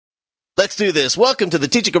Let's do this. Welcome to the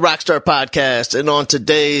Teaching a Rockstar podcast. And on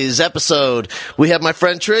today's episode, we have my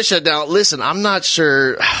friend Trisha. Now, listen, I'm not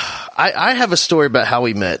sure. I have a story about how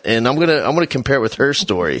we met, and I'm gonna compare it with her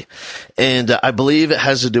story. And I believe it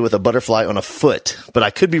has to do with a butterfly on a foot, but I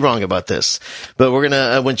could be wrong about this. But we're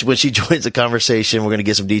gonna when she joins the conversation, we're gonna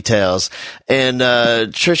get some details. And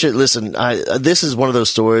Trisha, listen, this is one of those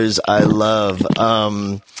stories I love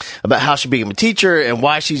about how she became a teacher and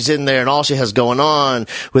why she's in there and all she has going on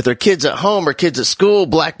with her kids at home, her kids at school,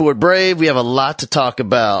 Blackboard Brave. We have a lot to talk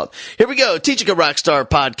about. Here we go, Teaching a Rockstar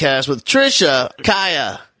podcast with Trisha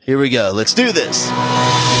Kaya. Here we go. Let's do this.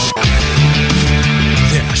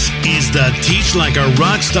 This is the Teach Like a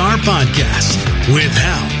Rockstar podcast with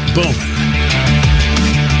Hal Bowman.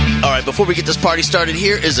 All right, before we get this party started,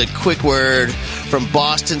 here is a quick word from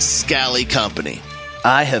Boston Scally Company.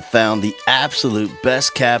 I have found the absolute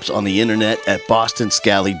best caps on the internet at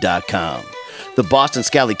bostonscally.com. The Boston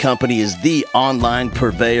Scally Company is the online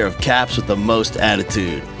purveyor of caps with the most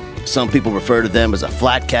attitude. Some people refer to them as a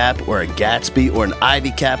flat cap or a Gatsby or an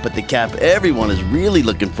Ivy cap, but the cap everyone is really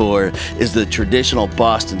looking for is the traditional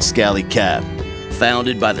Boston Scally cap.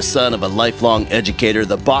 Founded by the son of a lifelong educator,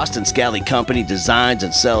 the Boston Scally Company designs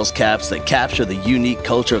and sells caps that capture the unique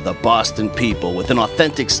culture of the Boston people with an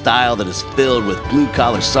authentic style that is filled with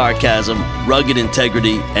blue-collar sarcasm, rugged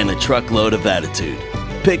integrity, and a truckload of attitude.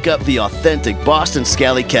 Pick up the authentic Boston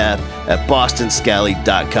Scally cap at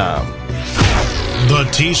bostonscally.com. The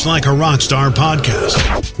Teach Like a Rockstar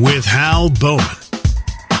podcast with Hal Bowman.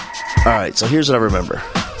 All right, so here's what I remember.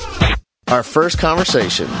 Our first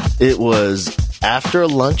conversation, it was after a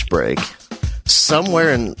lunch break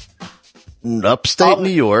somewhere in upstate New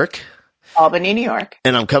York. Albany, New York.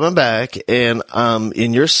 And I'm coming back, and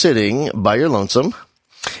and you're sitting by your lonesome,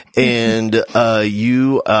 and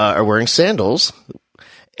you are wearing sandals.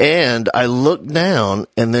 And I look down,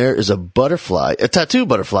 and there is a butterfly, a tattoo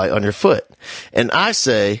butterfly on your foot. And I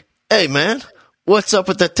say, "Hey, man, what's up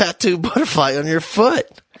with the tattoo butterfly on your foot?"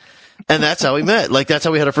 And that's how we met. Like, that's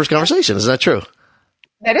how we had our first conversation. Is that true?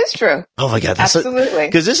 That is true. Oh, my God. Absolutely.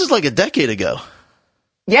 Because this is like a decade ago.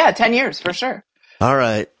 Yeah, 10 years for sure. All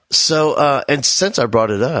right. So, and since I brought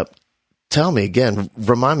it up, tell me again,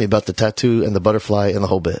 remind me about the tattoo and the butterfly and the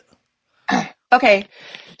whole bit. Okay.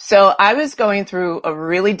 So I was going through a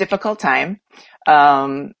really difficult time,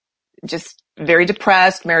 just very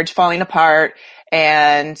depressed, marriage falling apart.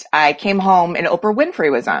 And I came home and Oprah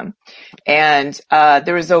Winfrey was on. And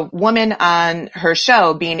there was a woman on her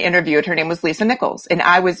show being interviewed. Her name was Lisa Nichols. And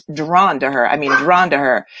I was drawn to her. I mean, drawn to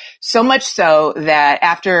her. So much so that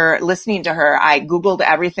after listening to her, I Googled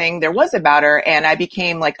everything there was about her and I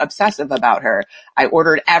became like obsessive about her. I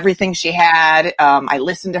ordered everything she had. I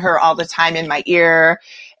listened to her all the time in my ear.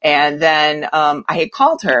 And then I had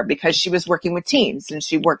called her because she was working with teens and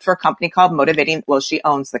she worked for a company called she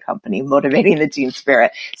owns the company, Motivating the Teen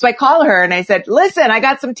Spirit. So I called her and I said, "Listen, I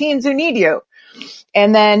got some teens who need you."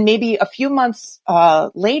 And then maybe a few months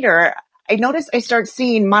later, I noticed I start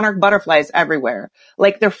seeing monarch butterflies everywhere.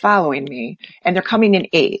 Like they're following me and they're coming in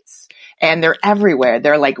eights and they're everywhere.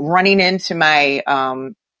 They're like running into my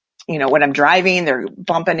when I'm driving, they're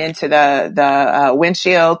bumping into the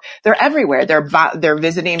windshield. They're everywhere. They're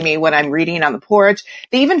visiting me when I'm reading on the porch.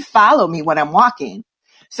 They even follow me when I'm walking.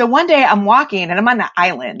 So one day I'm walking and I'm on an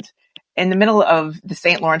island in the middle of the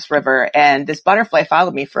St. Lawrence River and this butterfly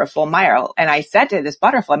followed me for a full mile. And I said to this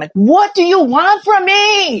butterfly, I'm like, "What do you want from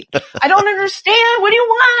me? I don't understand. What do you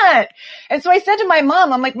want?" And so I said to my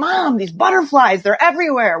mom, I'm like, "Mom, these butterflies, they're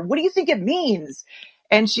everywhere. What do you think it means?"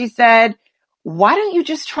 And she said, "Why don't you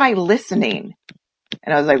just try listening?"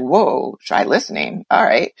 And I was like, "Whoa, try listening. All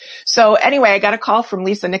right." So anyway, I got a call from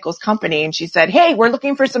Lisa Nichols' company and she said, "Hey, we're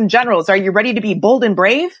looking for some generals. Are you ready to be bold and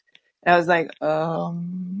brave?" And I was like,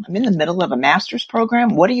 I'm in the middle of a master's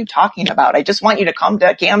program. What are you talking about? I just want you to come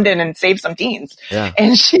to Camden and save some teens. Yeah.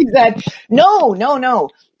 And she said, no.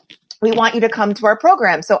 We want you to come to our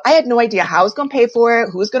program. So I had no idea how I was going to pay for it,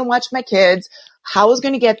 who was going to watch my kids, how I was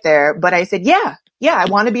going to get there. But I said, yeah, I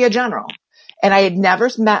want to be a general. And I had never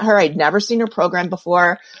met her. I'd never seen her program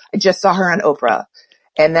before. I just saw her on Oprah.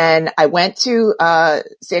 And then I went to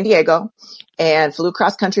San Diego and flew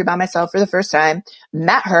cross country by myself for the first time,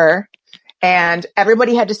 met her, and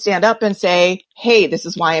everybody had to stand up and say, "Hey, this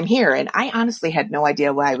is why I'm here." And I honestly had no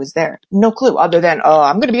idea why I was there. No clue other than,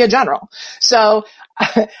 I'm going to be a general. So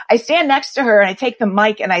I stand next to her and I take the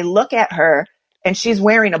mic and I look at her and she's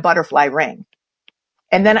wearing a butterfly ring.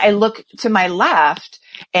 And then I look to my left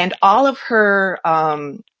and all of her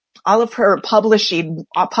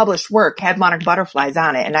published work had monarch butterflies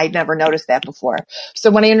on it. And I'd never noticed that before. So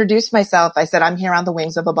when I introduced myself, I said, "I'm here on the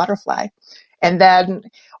wings of a butterfly." And then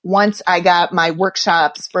once I got my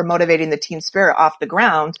workshops for motivating the team spirit off the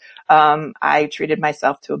ground, I treated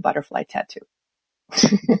myself to a butterfly tattoo.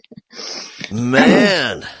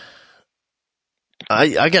 Man.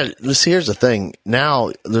 I got this. Here's the thing.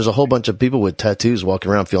 Now there's a whole bunch of people with tattoos walking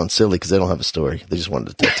around feeling silly because they don't have a story. They just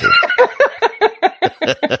wanted a tattoo.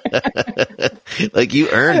 Like, you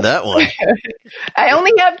earned that one. I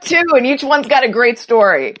only have 2 and each one's got a great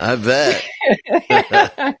story. I bet.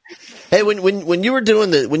 Hey, when you were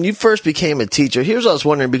when you first became a teacher, here's what I was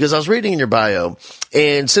wondering, because I was reading in your bio,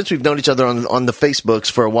 and since we've known each other on the Facebooks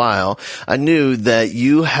for a while, I knew that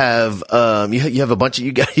you have you have a bunch of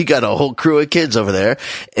you got a whole crew of kids over there,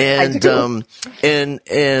 and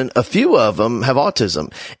and a few of them have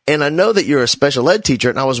autism, and I know that you're a special ed teacher,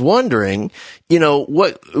 and I was wondering,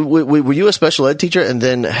 what were you a special ed teacher and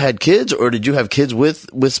then had kids, or did you have kids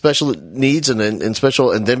with special needs and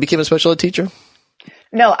then became a special ed teacher?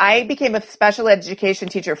 No, I became a special education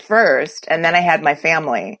teacher first, and then I had my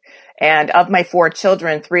family. And of my 4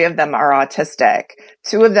 children, 3 of them are autistic.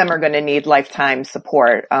 2 of them are going to need lifetime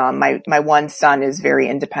support. My one son is very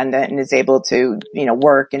independent and is able to,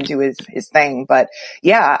 work and do his thing. But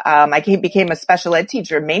yeah, I became a special ed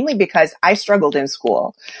teacher mainly because I struggled in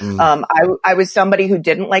school. I was somebody who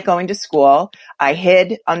didn't like going to school. I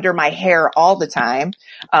hid under my hair all the time.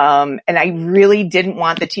 And I really didn't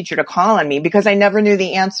want the teacher to call on me because I never knew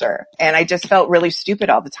the answer. And I just felt really stupid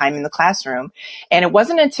all the time in the classroom. And it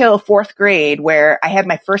wasn't until 4th grade where I had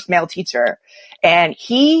my first male teacher, and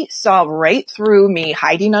he saw right through me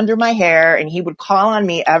hiding under my hair, and he would call on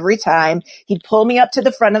me every time. He'd pull me up to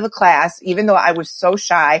the front of the class, even though I was so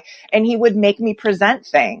shy, and he would make me present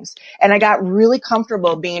things. And I got really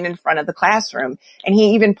comfortable being in front of the classroom. And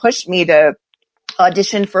he even pushed me to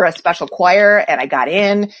audition for a special choir, and I got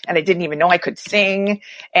in, and I didn't even know I could sing.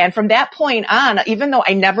 And from that point on, even though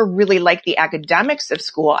I never really liked the academics of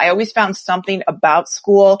school, I always found something about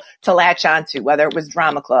school to latch onto, whether it was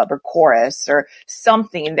drama club or chorus or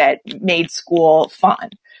something that made school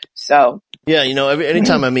fun. So yeah,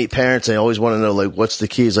 anytime I meet parents, they always want to know, like, what's the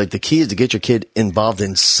key? It's like, the key is to get your kid involved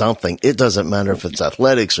in something. It doesn't matter if it's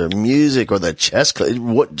athletics or music or the chess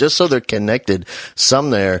club, just so they're connected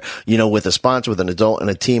somewhere, with a sponsor, with an adult and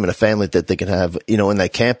a team and a family that they can have, in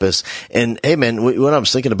that campus. And hey, man, what I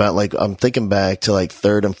was thinking about, like, I'm thinking back to like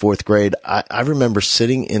 3rd and 4th grade. I remember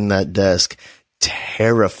sitting in that desk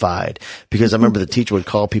terrified because I remember the teacher would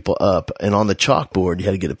call people up, and on the chalkboard, you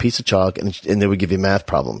had to get a piece of chalk and they would give you math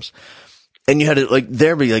problems. And you had to, like,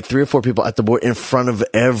 there'd be like 3 or 4 people at the board in front of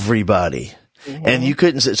everybody. Mm-hmm. And you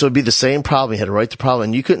couldn't see, so it'd be the same problem. You had to write the problem,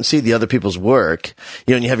 and you couldn't see the other people's work,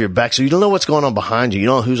 and you have your back, so you don't know what's going on behind you. You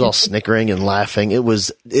don't know who's all snickering and laughing. It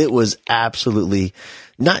was absolutely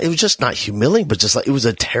it was just not humiliating, but just like, it was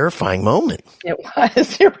a terrifying moment. It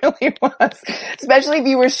really was, especially if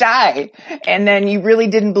you were shy and then you really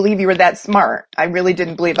didn't believe you were that smart. I really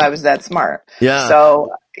didn't believe I was that smart. Yeah.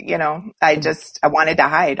 So, I wanted to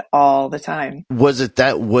hide all the time. Was it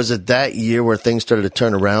that year where things started to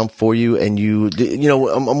turn around for you? And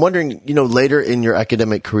I'm wondering, later in your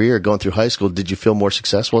academic career, going through high school, did you feel more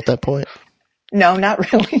successful at that point? No,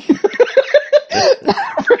 not really.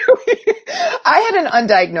 Not really. I had an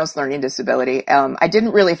undiagnosed learning disability. I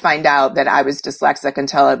didn't really find out that I was dyslexic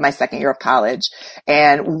until my 2nd year of college.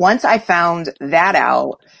 And once I found that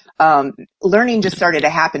out, learning just started to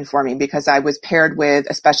happen for me because I was paired with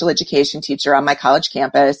a special education teacher on my college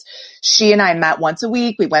campus. She and I met once a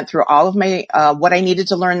week. We went through all of my, what I needed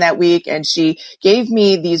to learn that week. And she gave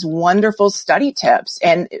me these wonderful study tips,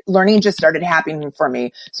 and learning just started happening for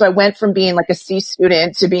me. So I went from being like a C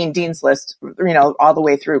student to being Dean's List, all the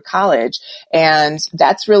way through college. And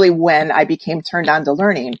that's really when I became turned on to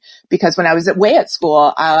learning, because when I was at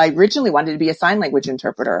school, I originally wanted to be a sign language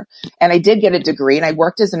interpreter, and I did get a degree, and I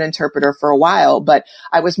worked as an interpreter for a while, but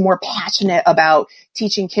I was more passionate about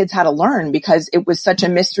teaching kids how to learn because it was such a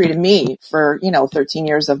mystery to me for, 13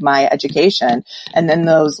 years of my education. And then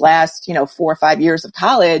those last, 4 or 5 years of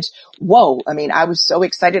college, whoa. I mean, I was so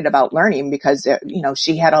excited about learning because,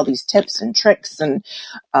 she had all these tips and tricks. And,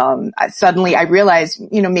 suddenly I realized,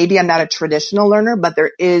 maybe I'm not a traditional learner, but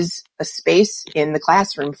there is a space in the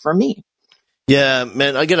classroom for me. Yeah,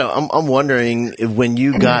 man, I'm wondering if when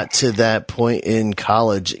you got to that point in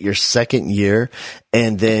college, your 2nd year,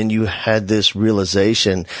 and then you had this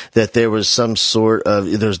realization that there was some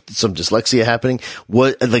there's some dyslexia happening.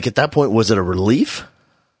 At that point, was it a relief?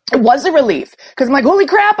 It was a relief because I'm like, holy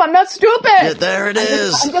crap, I'm not stupid. Yeah, there it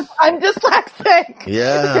is. I'm dyslexic.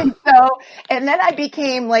 Yeah. And then I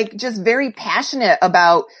became just very passionate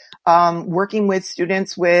about working with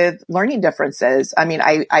students with learning differences. I mean,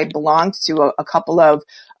 I belonged to a couple of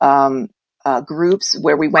groups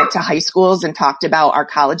where we went to high schools and talked about our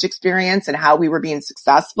college experience and how we were being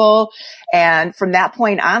successful. And from that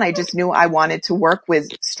point on, I just knew I wanted to work with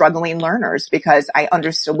struggling learners because I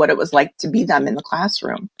understood what it was like to be them in the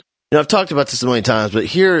classroom. I've talked about this a million times, but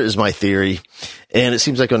here is my theory. And it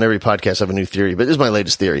seems like on every podcast I have a new theory, but this is my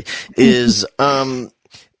latest theory is,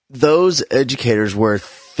 those educators where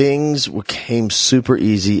things came super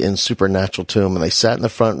easy and super natural to them, and they sat in the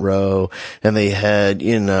front row and they had,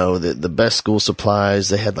 the best school supplies.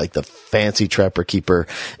 They had like the fancy trapper keeper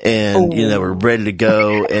and, were ready to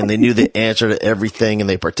go, and they knew the answer to everything, and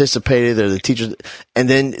they participated. They're the teachers. And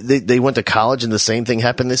then they went to college and the same thing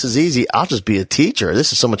happened. This is easy. I'll just be a teacher.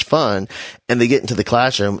 This is so much fun. And they get into the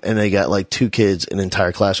classroom and they got like 2 kids in an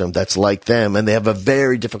entire classroom that's like them. And they have a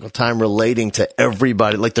very difficult time relating to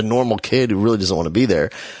everybody, like the normal kid who really doesn't want to be there.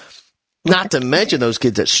 Not to mention those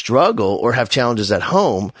kids that struggle or have challenges at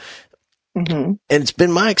home. Mm-hmm. And it's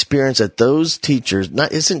been my experience that those teachers,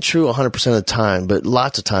 isn't true 100% of the time, but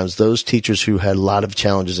lots of times those teachers who had a lot of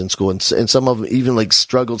challenges in school and some of them even like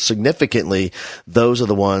struggled significantly, those are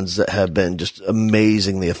the ones that have been just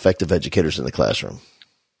amazingly effective educators in the classroom.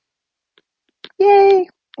 Yay.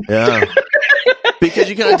 Yeah. Because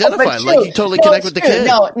you can identify, like you totally connect with the kid.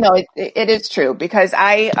 No, it is true because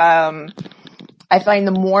I find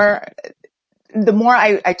the more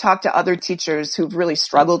I talk to other teachers who've really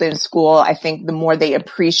struggled in school, I think the more they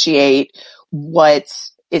appreciate what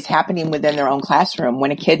is happening within their own classroom.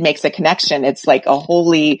 When a kid makes a connection, it's like a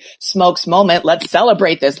holy smokes moment. Let's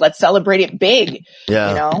celebrate this. Let's celebrate it big.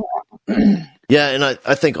 Yeah. Yeah, and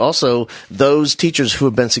I think also those teachers who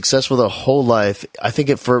have been successful their whole life, I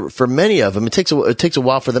think for many of them, it takes a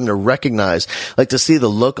while for them to recognize, like to see the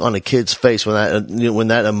look on a kid's face when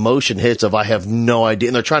that emotion hits of I have no idea,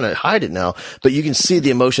 and they're trying to hide it now, but you can see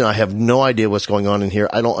the emotion. I have no idea what's going on in here.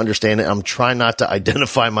 I don't understand it. I'm trying not to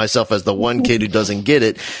identify myself as the one kid who doesn't get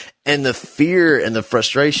it. And the fear and the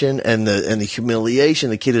frustration and the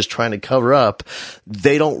humiliation the kid is trying to cover up,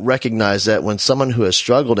 they don't recognize that when someone who has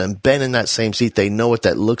struggled and been in that same seat, they know what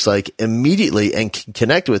that looks like immediately and can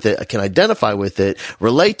connect with it, can identify with it,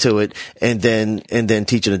 relate to it, and then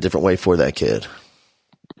teach it a different way for that kid.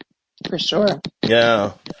 For sure.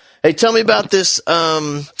 Yeah. Hey, tell me about this.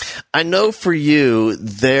 I know for you,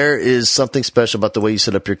 there is something special about the way you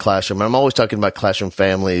set up your classroom. I'm always talking about classroom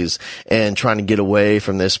families and trying to get away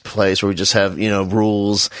from this place where we just have,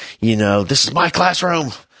 rules. This is my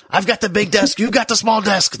classroom. I've got the big desk. You've got the small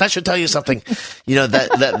desk. That should tell you something.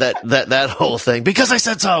 That whole thing. Because I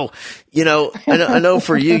said so. I know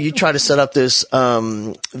for you, you try to set up this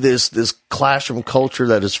classroom culture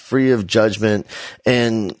that is free of judgment.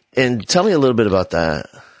 And tell me a little bit about that.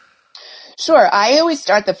 Sure. I always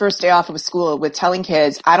start the first day off of school with telling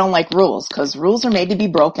kids I don't like rules because rules are made to be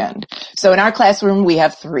broken. So in our classroom, we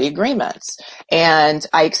have 3 agreements, and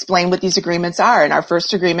I explain what these agreements are. And our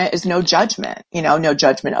first agreement is no judgment, no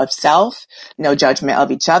judgment of self, no judgment of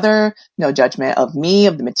each other, no judgment of me,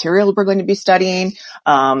 of the material we're going to be studying.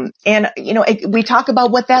 We talk about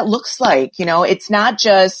what that looks like. It's not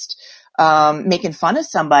just making fun of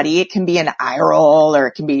somebody. It can be an eye roll, or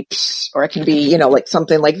it can be, like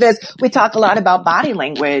something like this. We talk a lot about body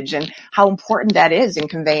language and how important that is in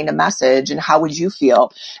conveying a message and how would you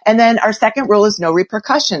feel. And then our second rule is no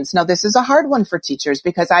repercussions. Now, this is a hard one for teachers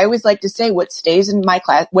because I always like to say what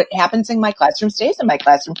happens in my classroom stays in my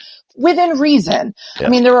classroom within reason. Yeah. I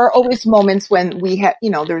mean, there are always moments when we have,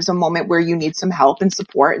 there's a moment where you need some help and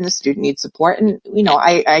support and the student needs support. And,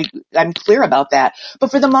 I'm clear about that.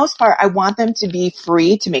 But for the most part, I want them to be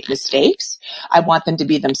free to make mistakes. I want them to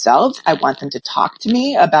be themselves. I want them to talk to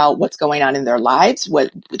me about what's going on in their lives,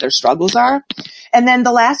 what their struggles are. And then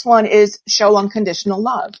the last one is show unconditional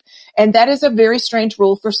love. And that is a very strange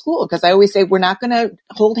rule for school because I always say we're not going to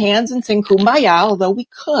hold hands and sing Kumbaya, although we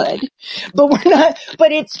could, but we're not.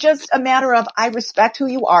 But it's just a matter of I respect who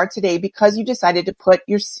you are today because you decided to put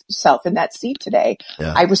yourself in that seat today.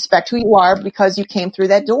 Yeah. I respect who you are because you came through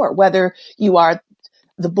that door, whether you are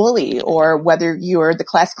the bully or whether you're the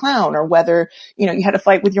class clown or whether, you had a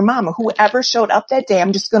fight with your mom or whoever showed up that day.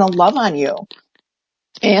 I'm just going to love on you.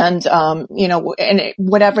 And,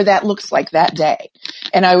 whatever that looks like that day.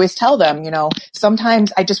 And I always tell them,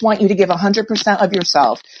 sometimes I just want you to give 100% of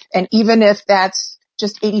yourself. And even if that's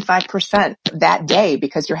just 85% that day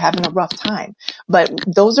because you're having a rough time. But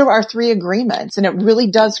those are our 3 agreements. And it really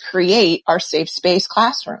does create our safe space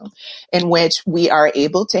classroom in which we are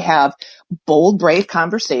able to have bold, brave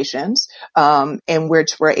conversations, in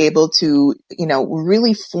which we're able to,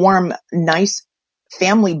 really form nice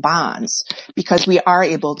family bonds because we are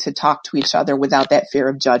able to talk to each other without that fear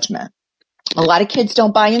of judgment. A lot of kids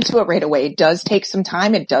don't buy into it right away. It does take some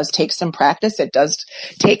time. It does take some practice. It does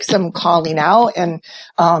take some calling out and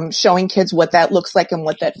showing kids what that looks like and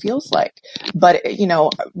what that feels like. But,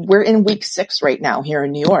 we're in week 6 right now here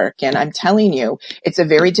in New York. And I'm telling you, it's a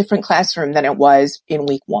very different classroom than it was in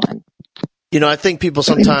week 1. I think people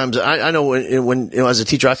sometimes, I know when as a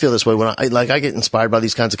teacher, I feel this way when I get inspired by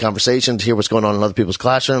these kinds of conversations, hear what's going on in other people's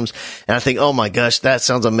classrooms. And I think, oh my gosh, that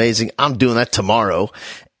sounds amazing. I'm doing that tomorrow.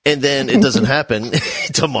 And then it doesn't happen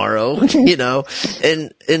tomorrow,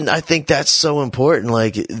 and I think that's so important.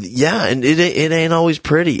 Like, yeah, and it ain't always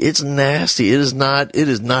pretty. It's nasty. It is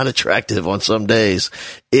not attractive on some days.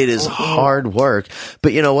 It is hard work,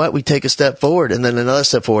 but you know what? We take a step forward and then another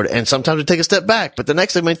step forward, and sometimes we take a step back, but the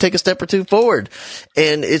next time we take a step or two forward.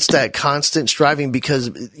 And it's that constant striving because,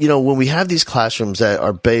 when we have these classrooms that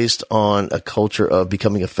are based on a culture of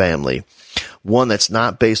becoming a family, one that's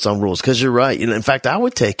not based on rules. Because you're right. In fact, I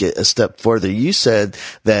would take it a step further. You said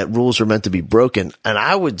that rules are meant to be broken. And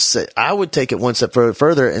I would take it one step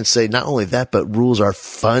further and say not only that, but rules are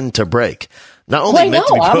fun to break. Not only meant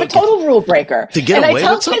to be broken. I'm a total rule breaker. To get away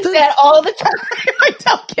with something? And I tell kids that all the time. I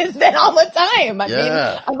tell kids that all the time. I mean,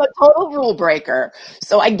 I'm a total rule breaker.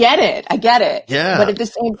 So I get it. Yeah. But at the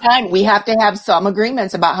same time, we have to have some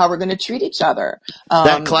agreements about how we're going to treat each other.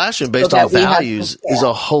 That classroom based on values is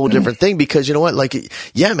a whole different thing because you know what? Like,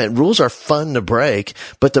 yeah, man, rules are fun to break,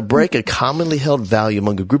 but to break a commonly held value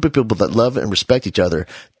among a group of people that love and respect each other,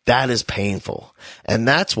 that is painful. And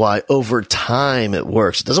that's why over time it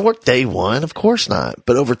works. It doesn't work day one, of course not,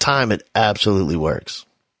 but over time it absolutely works.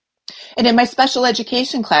 And in my special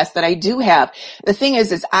education class that I do have, the thing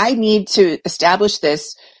is I need to establish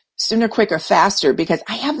this sooner, quicker, faster because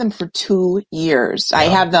I have them for 2 years. Wow. I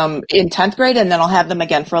have them in 10th grade and then I'll have them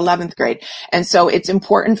again for 11th grade. And so it's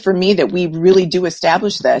important for me that we really do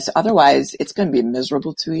establish this. Otherwise, it's going to be a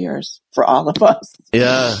miserable 2 years for all of us.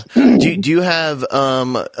 Yeah. Do you have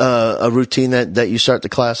a routine that you start the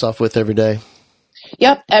class off with every day?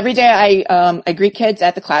 Yep. Every day I greet kids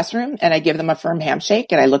at the classroom and I give them a firm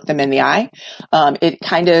handshake and I look them in the eye. It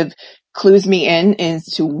kind of clues me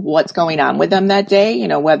into what's going on with them that day,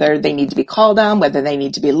 whether they need to be called on, whether they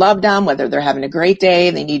need to be loved on, whether they're having a great day,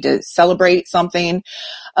 they need to celebrate something.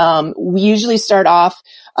 We usually start off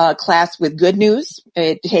class with good news.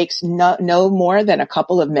 It takes no more than a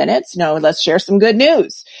couple of minutes. Let's share some good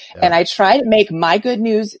news. Yeah. And I try to make my good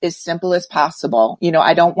news as simple as possible.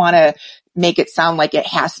 I don't want to make it sound like it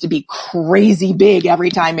has to be crazy big every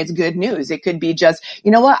time it's good news. It could be just,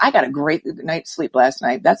 I got a great night's sleep last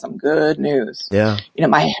night. That's some good news. Yeah.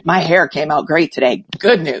 My hair came out great today.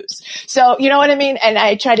 Good news. So, you know what I mean? And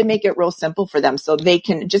I try to make it real simple for them so they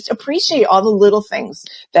can just appreciate all the little things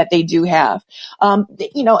that they do have.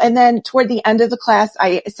 And then toward the end of the class,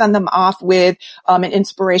 I send them off with an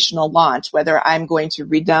inspirational launch, whether I'm going to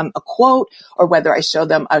read them a quote or whether I show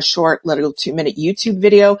them a short little 2-minute YouTube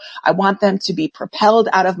video. I want them to be propelled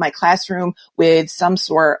out of my classroom with some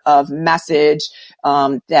sort of message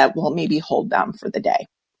that will maybe hold them for the day.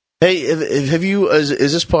 Hey, have you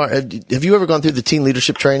ever gone through the teen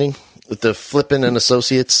leadership training with the Flippin and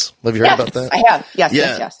Associates? Have you heard about that? I have.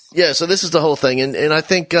 Yes. Yeah. So this is the whole thing. And I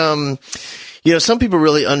think, some people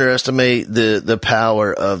really underestimate the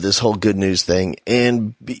power of this whole good news thing.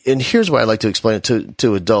 And here's why I like to explain it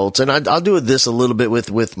to adults. And I'll do this a little bit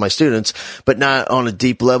with my students, but not on a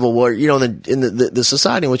deep level where, in the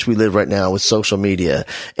society in which we live right now with social media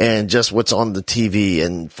and just what's on the TV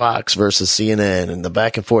and Fox versus CNN and the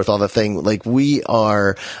back and forth, all the thing, like we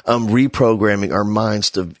are, reprogramming our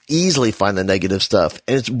minds to easily find the negative stuff.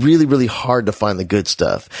 And it's really, really hard to find the good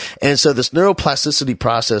stuff. And so this neuroplasticity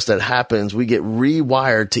process that happens, we get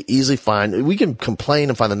rewired to easily we can complain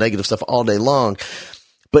and find the negative stuff all day long,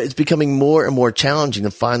 but it's becoming more and more challenging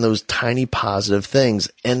to find those tiny positive things.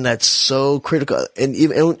 And that's so critical.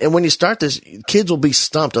 And when you start this, kids will be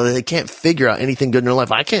stumped. They can't figure out anything good in their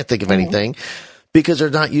life. I can't think of anything because they're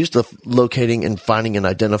not used to locating and finding and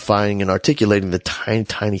identifying and articulating the tiny,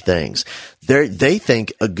 tiny things. They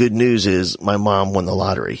think a good news is my mom won the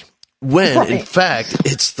lottery. When, in fact,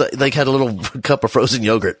 it's they had a little cup of frozen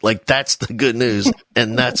yogurt. Like, that's the good news,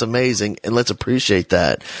 and that's amazing, and let's appreciate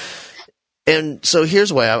that. And so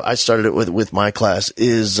here's why I started it with my class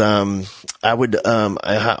is I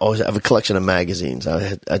always have a collection of magazines.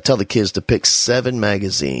 I tell the kids to pick 7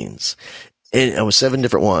 magazines. And it was 7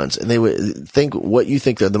 different ones, and they would think what you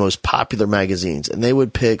think are the most popular magazines, and they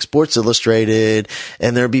would pick Sports Illustrated,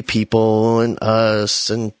 and there'd be People and Us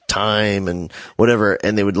and Time and whatever,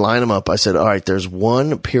 and they would line them up. I said, all right, there's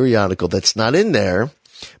one periodical that's not in there,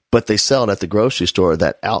 but they sell it at the grocery store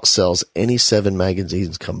that outsells any 7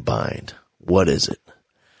 magazines combined. What is it?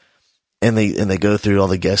 And they go through all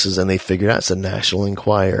the guesses and they figure out it's the National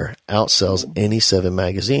Enquirer outsells any 7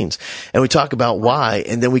 magazines. And we talk about why.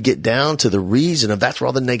 And then we get down to the reason of that's where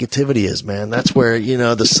all the negativity is, man. That's where,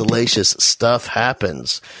 the salacious stuff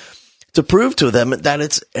happens to prove to them that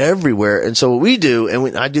it's everywhere. And so what we do,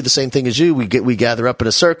 and I do the same thing as you, we gather up in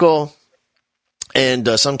a circle. And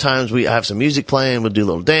sometimes we have some music playing. We'll do a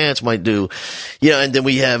little dance. Might do, and then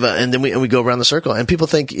we have, and then we go around the circle. And people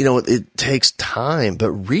think, it takes time,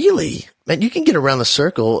 but really, man, you can get around the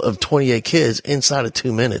circle of 28 kids inside of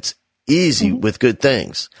 2 minutes, easy with good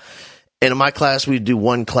things. And in my class, we do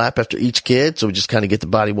 1 clap after each kid, so we just kind of get the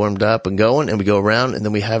body warmed up and going, and we go around, and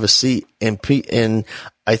then we have a seat. And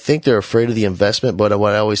I think they're afraid of the investment, but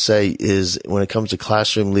what I always say is, when it comes to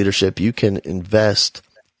classroom leadership, you can invest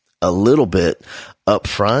a little bit up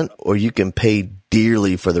front, or you can pay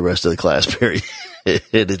dearly for the rest of the class period.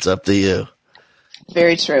 It's up to you.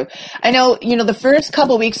 Very true. I know, the first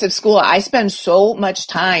couple weeks of school, I spend so much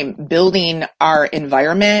time building our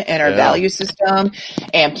environment and our value system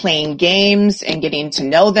and playing games and getting to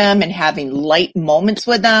know them and having light moments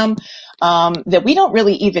with them, that we don't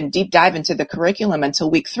really even deep dive into the curriculum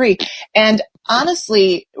until week 3. And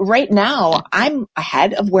honestly, right now, I'm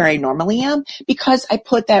ahead of where I normally am because I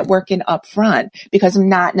put that work in up front, because I'm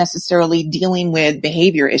not necessarily dealing with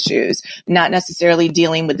behavior issues, not necessarily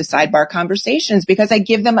dealing with the sidebar conversations, because I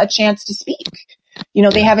give them a chance to speak.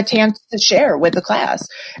 They have a chance to share with the class.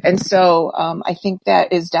 And so I think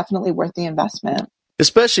that is definitely worth the investment.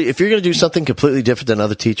 Especially if you're going to do something completely different than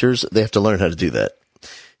other teachers, they have to learn how to do that.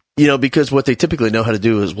 Because what they typically know how to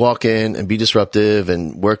do is walk in and be disruptive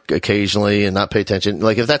and work occasionally and not pay attention.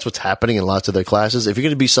 Like, if that's what's happening in lots of their classes, if you're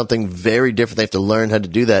going to be something very different, they have to learn how to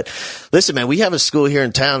do that. Listen, man, we have a school here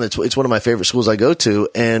in town. It's one of my favorite schools I go to.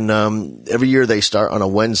 And, every year they start on a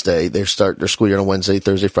Wednesday. They start their school year on a Wednesday,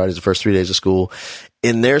 Thursday, Friday is the first 3 days of school.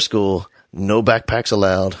 In their school, no backpacks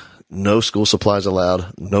allowed. No school supplies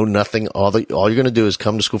allowed. No nothing. All you're going to do is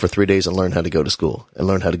come to school for 3 days and learn how to go to school and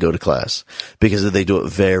learn how to go to class, because they do it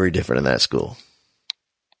very different in that school.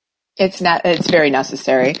 It's very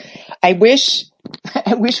necessary. I wish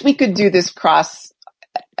we could do this cross,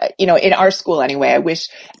 in our school anyway. I wish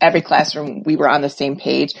every classroom we were on the same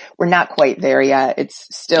page. We're not quite there yet. It's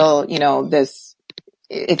still,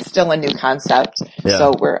 it's still a new concept. Yeah.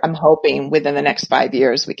 So I'm hoping within the next 5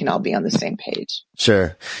 years, we can all be on the same page.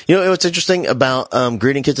 Sure. What's interesting about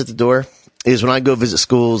greeting kids at the door is, when I go visit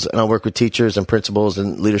schools and I work with teachers and principals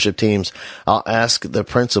and leadership teams, I'll ask the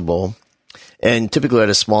principal, and typically at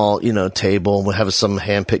a small, table, and we'll have some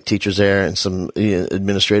hand-picked teachers there and some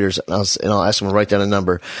administrators, and I'll ask them to write down a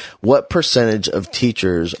number. What percentage of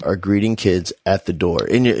teachers are greeting kids at the door?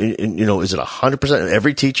 And is it 100% of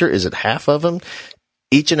every teacher? Is it half of them?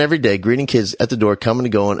 Each and every day, greeting kids at the door, coming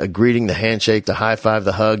and going, a greeting, the handshake, the high five,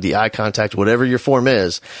 the hug, the eye contact, whatever your form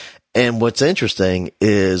is. And what's interesting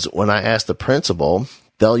is, when I ask the principal,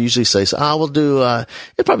 they'll usually say, we'll do,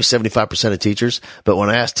 it's probably 75% of teachers. But when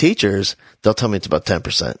I ask teachers, they'll tell me it's about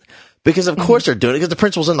 10%. Because of course they're doing it, because the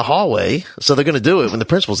principal's in the hallway. So they're going to do it when the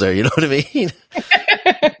principal's there. You know what I mean?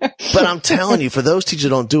 But I'm telling you, for those teachers who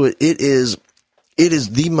don't do it, it is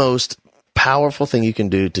the most powerful thing you can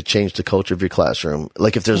do to change the culture of your classroom.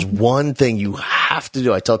 Like, if there's one thing you have to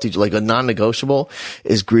do, I tell teachers, like, a non-negotiable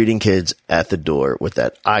is greeting kids at the door with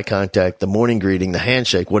that eye contact, the morning greeting, the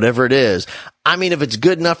handshake, whatever it is. I mean, if it's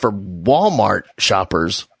good enough for Walmart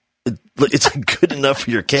shoppers, it's good enough for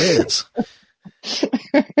your kids.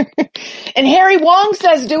 And Harry Wong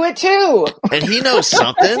says do it too. And he knows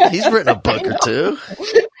something. He's written a book or two.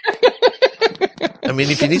 I mean,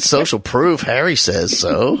 if you need social proof, Harry says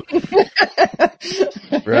so.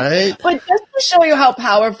 Right? But just to show you how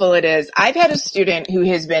powerful it is, I've had a student who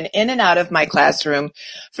has been in and out of my classroom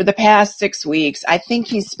for the past 6 weeks. I think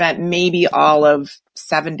he's spent maybe all of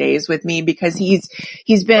 7 days with me, because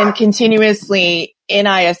he's been continuously in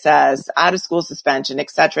ISS, out of school suspension, et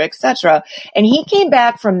cetera, et cetera. And he came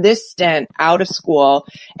back from this stint out of school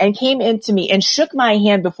and came into me and shook my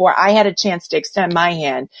hand before I had a chance to extend my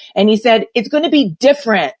hand. And he said, it's going to be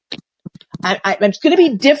different. It's going to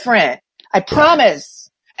be different. I promise.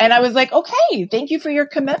 And I was like, okay, thank you for your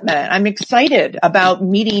commitment. I'm excited about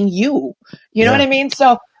meeting you. You know what I mean?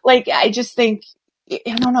 So, like, I just think,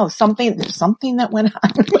 I don't know, something that went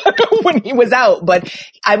on when he was out, but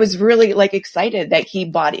I was really excited that he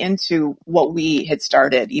bought into what we had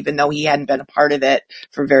started, even though he hadn't been a part of it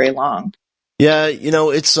for very long. Yeah,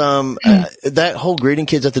 it's that whole greeting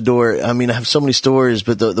kids at the door. I mean, I have so many stories,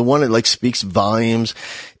 but the one that speaks volumes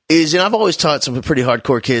is, I've always taught some pretty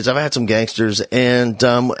hardcore kids. I've had some gangsters, and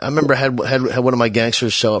I remember I had one of my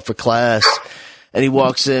gangsters show up for class, and he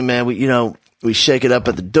walks in, man. We shake it up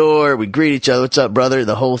at the door. We greet each other. What's up, brother?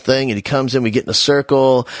 The whole thing. And he comes in. We get in a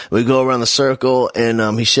circle. We go around the circle,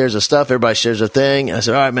 and he shares his stuff. Everybody shares their thing. And I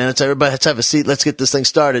said, all right, man, let's have a seat. Let's get this thing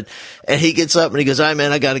started. And he gets up and he goes, all right,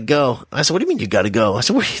 man, I got to go. I said, what do you mean you got to go? I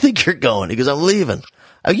said, where do you think you're going? He goes, I'm leaving.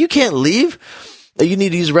 Oh, you can't leave? You need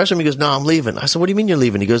to use the restroom. He goes, no, I'm leaving. I said, what do you mean you're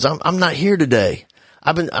leaving? He goes, I'm not here today.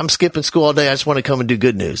 I'm skipping school all day. I just want to come and do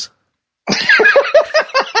good news.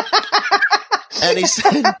 And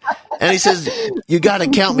he says, you got to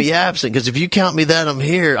count me absent, because if you count me that I'm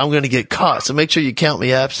here, I'm going to get caught. So make sure you count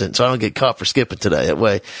me absent so I don't get caught for skipping today. That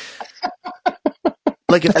way,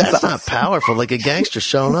 like if that's not powerful, like a gangster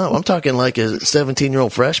showing up, I'm talking like a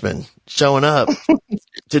 17-year-old freshman showing up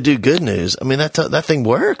to do good news. I mean, that thing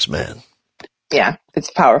works, man. Yeah, it's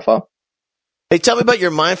powerful. Hey, tell me about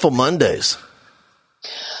your Mindful Mondays.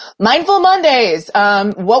 Mindful Mondays.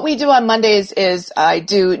 What we do on Mondays is I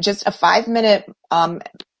do just a 5-minute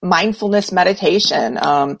mindfulness meditation.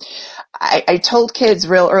 I told kids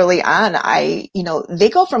real early on, they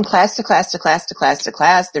go from class to class to class to class to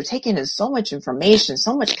class. They're taking in so much information,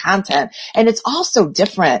 so much content, and it's all so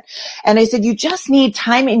different. And I said, you just need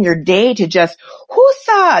time in your day to just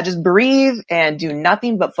just breathe and do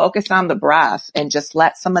nothing but focus on the breath and just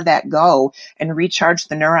let some of that go and recharge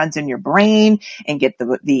the neurons in your brain and get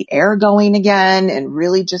the air going again and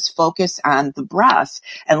really just focus on the breath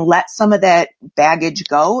and let some of that baggage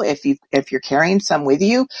go if you're carrying some with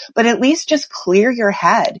you, but at least just clear your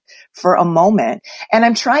head for a moment. And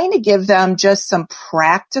I'm trying to give them just some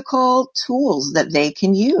practical tools that they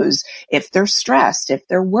can use if they're stressed, if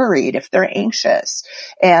they're worried, if they're anxious.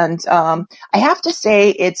 And I have to say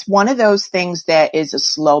it's one of those things that is a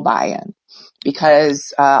slow buy-in.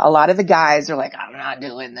 Because a lot of the guys are like, I'm not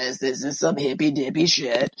doing this. This is some hippy dippy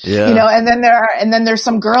shit, Yeah. And then there's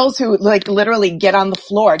some girls who like literally get on the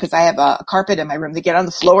floor, because I have a carpet in my room. They get on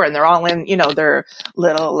the floor and they're all in, their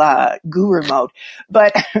little guru mode.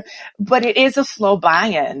 But it is a slow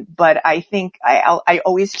buy-in. But I think I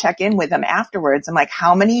always check in with them afterwards. I'm like,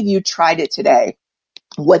 how many of you tried it today?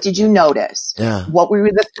 What did you notice? Yeah. What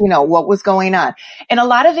was going on? And a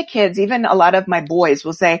lot of the kids, even a lot of my boys,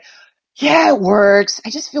 will say, yeah, it works. I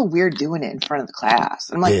just feel weird doing it in front of the class.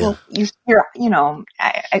 And I'm like, well,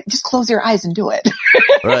 I just close your eyes and do it.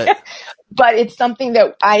 Right. But it's something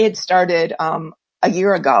that I had started, a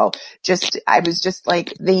year ago. I was just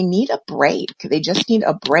like, they need a break. They just need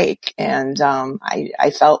a break. And,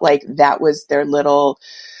 I felt like that was their little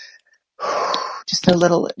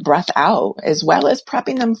breath out, as well as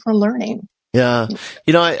prepping them for learning. Yeah.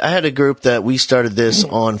 I had a group that we started this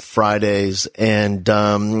on Fridays, and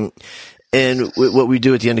what we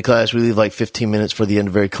do at the end of class, we leave like 15 minutes for the end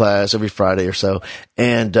of every class every Friday or so.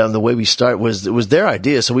 And the way we start was their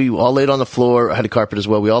idea. So we all laid on the floor. I had a carpet as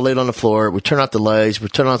well. We all laid on the floor. We turn out the lights. We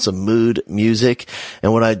turn on some mood music.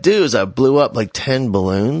 And what I do is I blew up like 10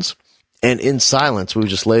 balloons. And in silence, we would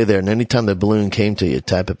just lay there. And anytime the balloon came to you,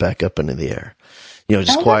 tap it back up into the air.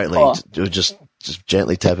 Just quietly. Cool. It would just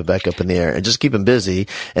gently tap it back up in the air and just keep them busy.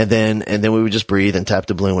 And then we would just breathe and tap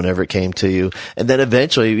the balloon whenever it came to you. And then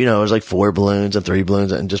eventually, it was like 4 balloons and 3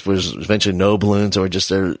 balloons and just was eventually no balloons, or just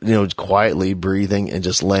there, quietly breathing and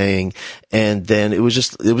just laying. And then it was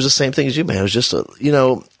the same thing as you, man. It was just,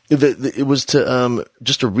 it was to,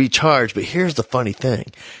 just to recharge. But here's the funny thing.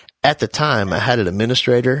 At the time, I had an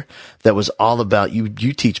administrator that was all about you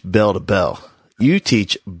teach bell to bell. You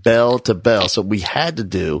teach bell to bell. So what we had to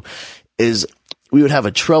do is we would have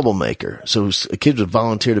a troublemaker. So kids would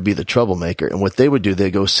volunteer to be the troublemaker. And what they would do, they'd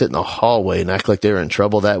go sit in the hallway and act like they were in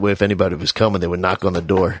trouble. That way, if anybody was coming, they would knock on the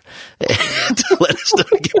door to let us know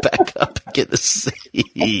to get back up and get a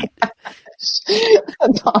seat.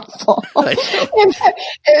 That's awful. And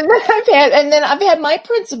then I've had my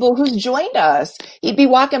principal who's joined us. He'd be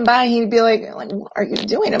walking by and he'd be like, what are you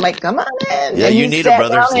doing? I'm like, come on in. Yeah, and you need it,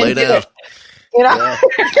 brothers. Lay down. Yeah.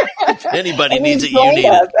 If anybody needs it, you need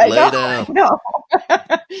it. Lay down.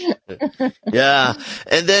 Yeah.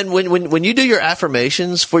 And then when you do your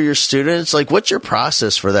affirmations for your students, like, what's your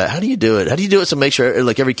process for that? How do you do it? How do you do it to make sure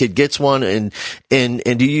like every kid gets one, and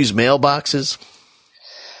do you use mailboxes?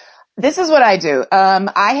 This is what I do.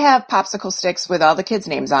 I have popsicle sticks with all the kids'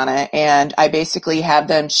 names on it, and I basically have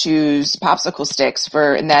them choose popsicle sticks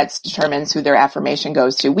and that determines who their affirmation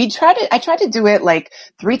goes to. I try to do it like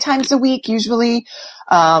 3 times a week usually.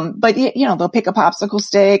 But they'll pick a popsicle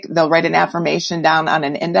stick, they'll write an affirmation down on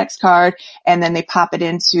an index card, and then they pop it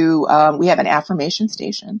into, we have an affirmation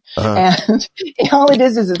station. And all it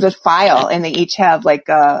is it's a file, and they each have like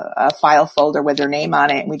a file folder with their name on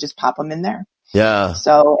it, and we just pop them in there. Yeah.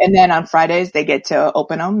 So, and then on Fridays they get to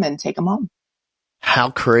open them and take them home.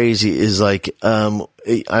 How crazy is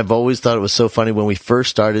I've always thought it was so funny when we first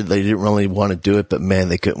started, they didn't really want to do it, but man,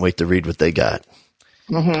 they couldn't wait to read what they got.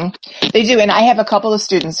 Mm-hmm. They do. And I have a couple of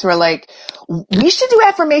students who are like, we should do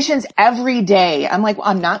affirmations every day. I'm like, well,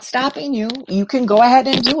 I'm not stopping you. You can go ahead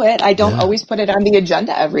and do it. I don't always put it on the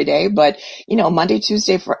agenda every day, but Monday,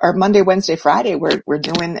 Tuesday, or Monday, Wednesday, Friday, we're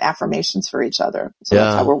doing affirmations for each other. So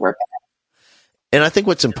that's how we're working. And I think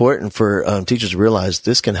what's important for teachers to realize,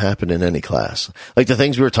 this can happen in any class. Like the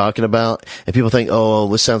things we were talking about, and people think, oh,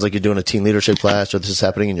 this sounds like you're doing a teen leadership class, or this is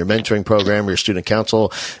happening in your mentoring program or your student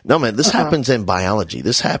council. No, man, this happens in biology.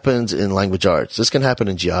 This happens in language arts. This can happen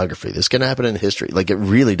in geography. This can happen in history. Like, it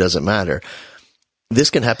really doesn't matter. This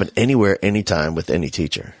can happen anywhere, anytime with any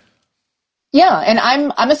teacher. Yeah, and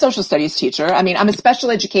I'm a social studies teacher. I mean, I'm a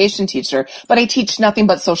special education teacher, but I teach nothing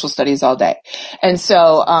but social studies all day. And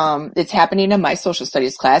so it's happening in my social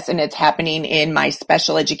studies class, and it's happening in my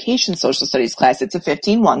special education social studies class. It's a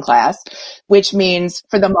 15-1 class, which means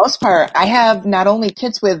for the most part, I have not only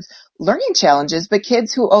kids with learning challenges, but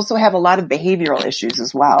kids who also have a lot of behavioral issues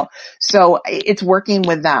as well. So it's working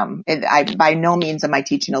with them. By no means am I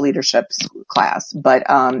teaching a leadership class, but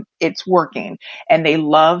it's working, and they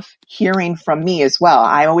love hearing from me as well.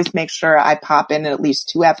 I always make sure I pop in at least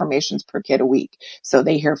 2 affirmations per kid a week, so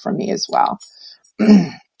they hear from me as well.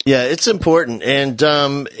 Yeah, it's important. And,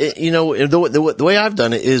 the way I've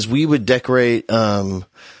done it is we would decorate,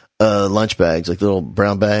 lunch bags, like little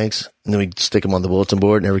brown bags, and then we stick them on the bulletin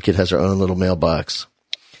board, and every kid has their own little mailbox.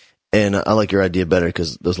 And I like your idea better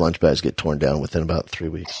because those lunch bags get torn down within about 3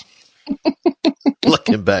 weeks.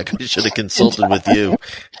 Looking back, I should have consulted with you.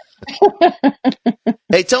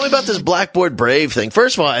 Hey, tell me about this Blackboard Brave thing.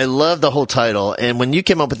 First of all, I love the whole title. And when you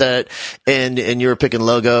came up with that and you were picking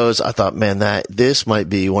logos, I thought, man, this might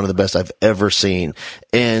be one of the best I've ever seen.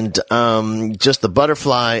 And, just the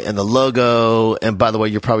butterfly and the logo. And by the way,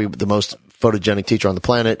 you're probably the most photogenic teacher on the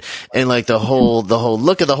planet. And like the whole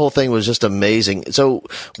look of the whole thing was just amazing. So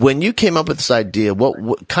when you came up with this idea, what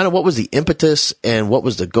was the impetus, and what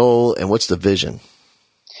was the goal, and what's the vision?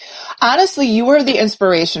 Honestly, you were the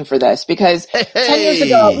inspiration for this, because 10 years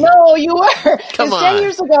ago, no, you were. Come on. 10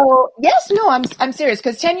 years ago, yes, no, I'm serious.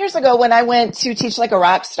 Because 10 years ago, when I went to Teach Like a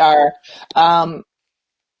Rock Star,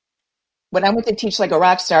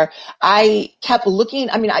 I kept looking.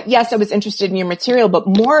 I mean, yes, I was interested in your material, but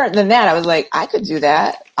more than that, I was like, I could do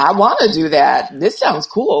that. I want to do that. This sounds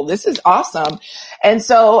cool. This is awesome. And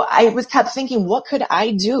so I kept thinking, what could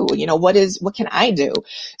I do? What can I do?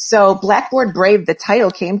 So Blackboard Brave, the title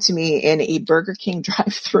came to me in a Burger King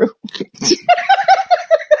drive-thru.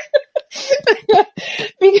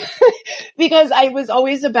 because I was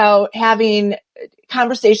always about having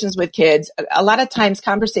conversations with kids, a lot of times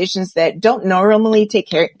conversations that don't normally take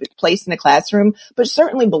place in a classroom, but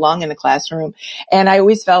certainly belong in a classroom. And I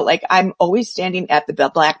always felt like I'm always standing at the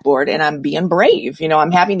blackboard and I'm being brave.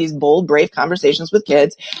 I'm having these bold, brave conversations with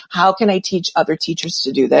kids. How can I teach other teachers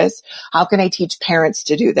to do this? How can I teach parents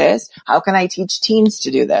to do this? How can I teach teens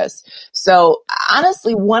to do this? So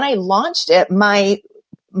honestly, when I launched it,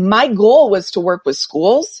 my goal was to work with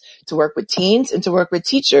schools, to work with teens, and to work with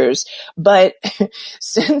teachers. But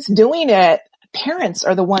since doing it, parents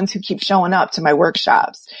are the ones who keep showing up to my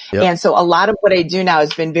workshops. Yep. And so a lot of what I do now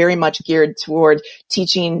has been very much geared toward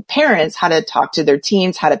teaching parents how to talk to their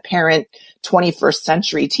teens, how to parent 21st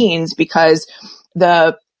century teens, because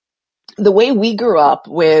the way we grew up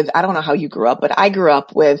with, I don't know how you grew up, but I grew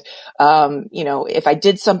up with, if I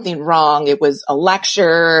did something wrong, it was a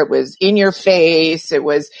lecture, it was in your face, it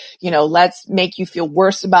was, let's make you feel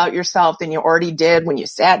worse about yourself than you already did when you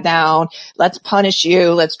sat down. Let's punish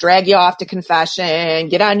you. Let's drag you off to confession,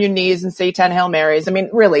 get on your knees and say 10 Hail Marys. I mean,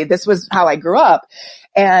 really, this was how I grew up.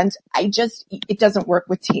 And it doesn't work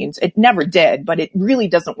with teens. It never did, but it really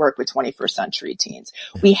doesn't work with 21st century teens.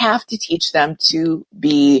 We have to teach them to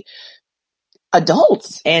be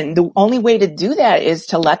adults. And the only way to do that is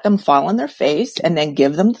to let them fall on their face and then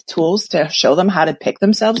give them the tools to show them how to pick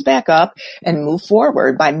themselves back up and move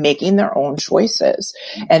forward by making their own choices.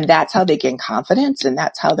 And that's how they gain confidence. And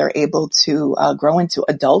that's how they're able to grow into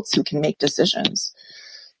adults who can make decisions.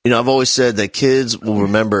 I've always said that kids will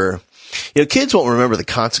remember, kids won't remember the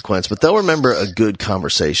consequence, but they'll remember a good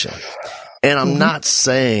conversation. And I'm not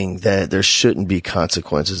saying that there shouldn't be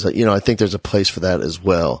consequences. I think there's a place for that as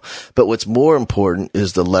well. But what's more important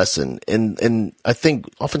is the lesson. And I think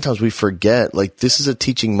oftentimes we forget, like, this is a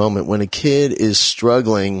teaching moment. When a kid is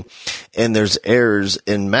struggling and there's errors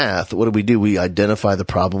in math, what do? We identify the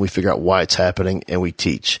problem, we figure out why it's happening, and we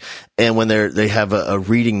teach. And when they have a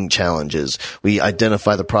reading challenges, we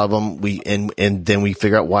identify the problem, and then we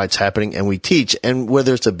figure out why it's happening, and we teach. And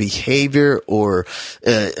whether it's a behavior or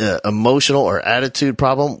emotional or attitude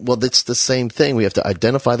problem, well, it's the same thing. We have to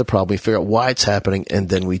identify the problem, we figure out why it's happening, and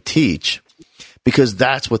then we teach. Because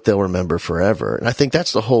that's what they'll remember forever. And I think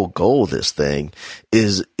that's the whole goal of this thing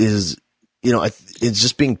is, it's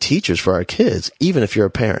just being teachers for our kids, even if you're a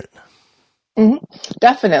parent. Mm-hmm.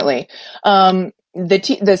 Definitely.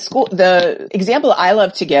 The example I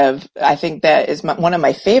love to give, I think that is one of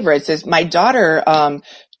my favorites, is my daughter,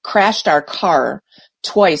 crashed our car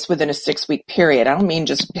twice within a 6-week period. I don't mean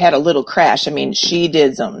just had a little crash. I mean, she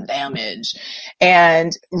did some damage.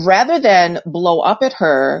 And rather than blow up at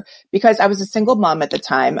her, because I was a single mom at the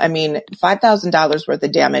time, I mean, $5,000 worth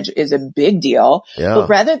of damage is a big deal. Yeah. But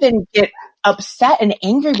rather than get upset and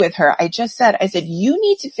angry with her, I said, you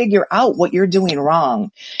need to figure out what you're doing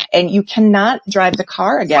wrong, and you cannot drive the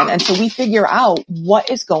car again until we figure out what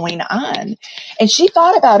is going on. And she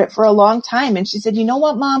thought about it for a long time, and she said, you know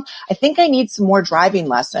what, Mom, I think I need some more driving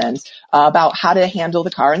lessons about how to handle the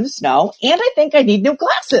car in the snow, and I think I need new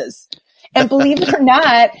glasses. And believe it or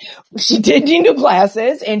not, she did need new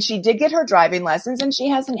glasses, and she did get her driving lessons, and she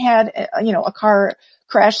hasn't had a car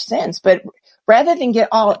crash since. But rather than get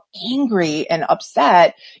all angry and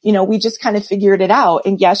upset, we just kind of figured it out.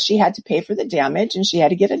 And yes, she had to pay for the damage, and she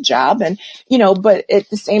had to get a job, and but at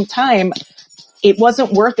the same time, it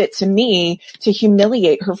wasn't worth it to me to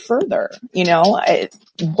humiliate her further.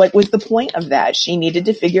 What was the point of that? She needed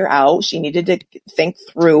to figure out, she needed to think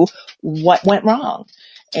through what went wrong.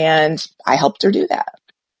 And I helped her do that.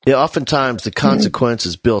 Yeah, oftentimes the consequence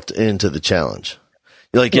is built into the challenge.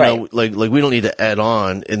 Like, Right. like we don't need to add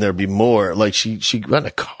on and there'll be more. Like she got in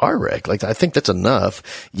a car wreck. Like, I think that's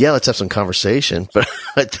enough. Yeah, let's have some conversation, but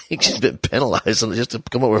I think she's been penalized just to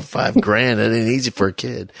come up with $5,000. It ain't easy for a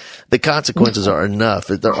kid. The consequences are enough.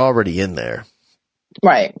 They're already in there.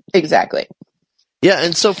 Right. Exactly. Yeah,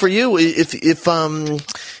 and so for you, if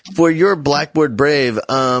for your Blackboard Brave,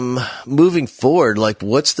 moving forward, like,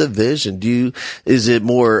 what's the vision? Is it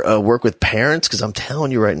more work with parents? Because I'm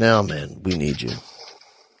telling you right now, man, we need you.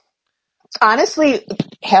 Honestly,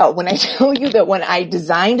 hell, when I tell you that when I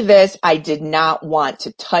designed this, I did not want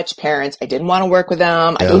to touch parents. I didn't want to work with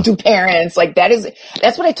them. I don't do parents. Like,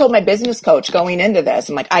 that's what I told my business coach going into this.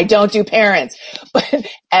 I'm like, I don't do parents. But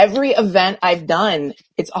every event I've done,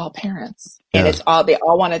 it's all parents. And they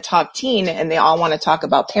all want to talk teen, and they all want to talk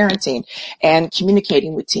about parenting and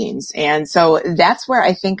communicating with teens. And so that's where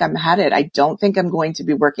I think I'm headed. I don't think I'm going to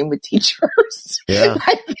be working with teachers. Yeah.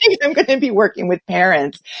 I think I'm going to be working with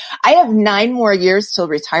parents. I have 9 more years till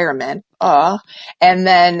retirement. And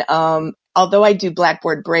then, although I do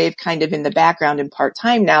Blackboard Brave kind of in the background and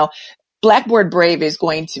part-time now, Blackboard Brave is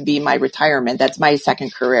going to be my retirement. That's my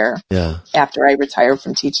second career. Yeah. After I retire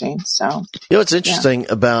from teaching. So, what's interesting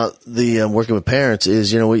about the working with parents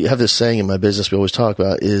is, we have this saying in my business we always talk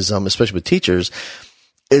about is, especially with teachers,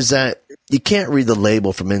 is that you can't read the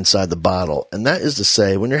label from inside the bottle. And that is to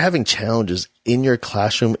say, when you're having challenges in your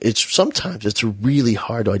classroom, sometimes it's really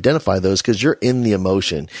hard to identify those because you're in the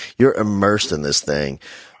emotion. You're immersed in this thing.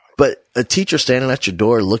 But a teacher standing at your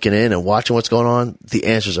door looking in and watching what's going on, the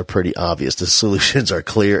answers are pretty obvious. The solutions are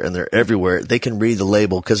clear and they're everywhere. They can read the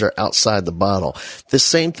label because they're outside the bottle. The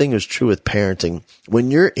same thing is true with parenting.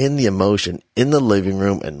 When you're in the emotion in the living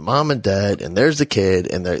room and mom and dad and there's the kid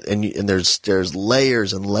and there's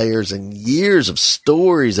layers and layers and years of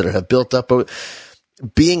stories that have built up,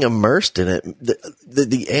 being immersed in it,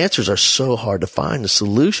 the answers are so hard to find. The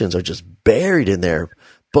solutions are just buried in there.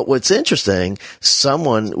 But what's interesting,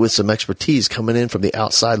 someone with some expertise coming in from the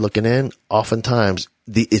outside looking in, oftentimes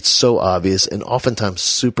it's so obvious and oftentimes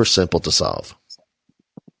super simple to solve.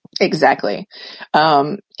 Exactly.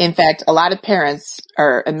 In fact, a lot of parents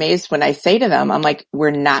are amazed when I say to them, I'm like,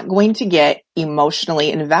 we're not going to get emotionally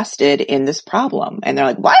invested in this problem. And they're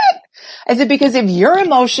like, what? I said, because if you're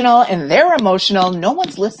emotional and they're emotional, no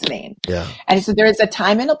one's listening. Yeah. And I said, there is a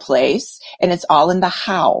time and a place, and it's all in the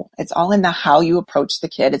how. It's all in the how you approach the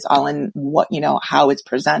kid. It's all in what, how it's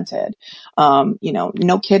presented.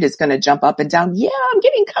 No kid is going to jump up and down. Yeah, I'm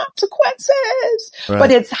getting consequences, Right.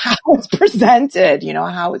 But it's how it's presented,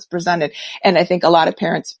 how it's presented. And I think a lot of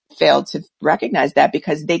parents fail to recognize that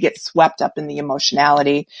because they get swept up in the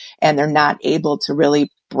emotionality and they're not able to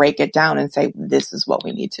really break it down and say, this is what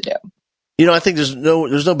we need to do. I think there's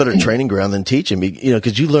no better training ground than teaching,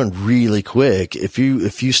 because you learn really quick. If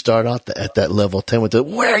you start out at that level 10 with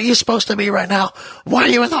where are you supposed to be right now? Why are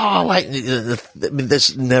you in the hallway?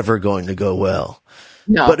 That's never going to go well.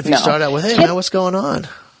 No, but if you start out with, hey man, what's going on?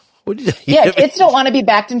 Kids don't want to be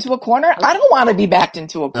backed into a corner. I don't want to be backed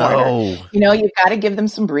into a corner. No. You've got to give them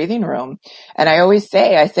some breathing room. And I always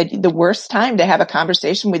say, the worst time to have a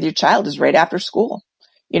conversation with your child is right after school.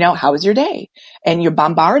 How was your day? And you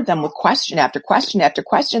bombard them with question after question after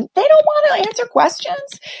question. They don't want to answer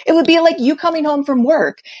questions. It would be like you coming home from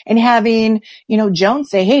work and having, Joan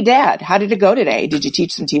say, "Hey, Dad, how did it go today? Did you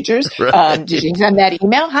teach some teachers? Right. Did you send that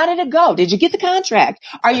email? How did it go? Did you get the contract?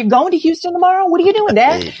 Are you going to Houston tomorrow? What are you doing,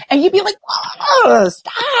 Dad?" Hey. And you'd be like, "Oh,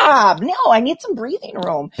 stop. No, I need some breathing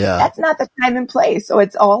room." Yeah. That's not the time and place. So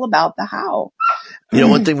it's all about the how.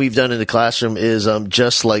 One thing we've done in the classroom is,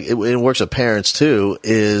 just like it works with parents too,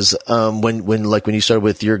 is, when you started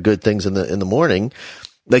with your good things in the morning,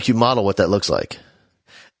 like you model what that looks like.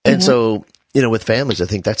 And so, with families, I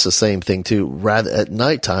think that's the same thing too. Rather at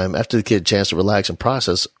nighttime, after the kid had a chance to relax and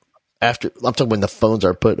process, I'm talking when the phones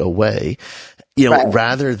are put away, Right.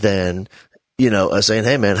 rather than, us saying,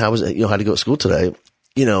 "Hey man, how was it? How'd you go to school today?"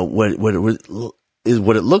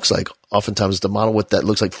 What it looks like. Oftentimes, to model what that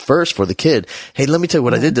looks like first for the kid. "Hey, let me tell you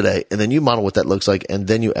what I did today," and then you model what that looks like, and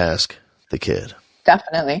then you ask the kid.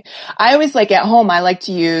 Definitely. I always at home, I like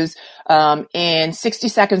to use, in 60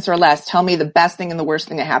 seconds or less, tell me the best thing and the worst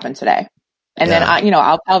thing that happened today. And then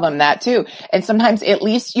I'll tell them that too. And sometimes at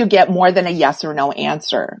least you get more than a yes or no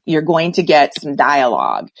answer. You're going to get some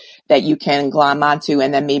dialogue that you can glom onto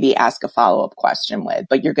and then maybe ask a follow-up question with,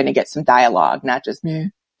 but you're going to get some dialogue, not just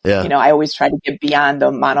me. Yeah. I always try to get beyond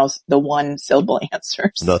the one syllable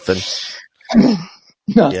answers. Nothing. Nothing.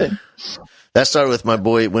 Yeah. That started with my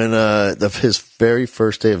boy when, his very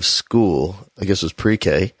first day of school, I guess it was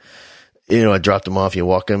pre-K. I dropped him off. You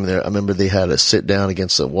walk him there. I remember they had to sit down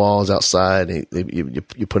against the walls outside. And you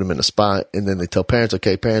put him in a spot, and then they tell parents,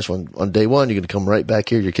 "Okay, parents, on day one, you're going to come right back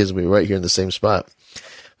here. Your kids will be right here in the same spot."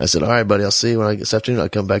 I said, "All right, buddy, I'll see you when I get this afternoon." I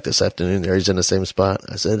come back this afternoon. There he's in the same spot.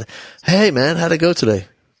 I said, "Hey, man, how'd it go today?"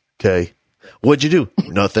 "Okay." "What'd you do?"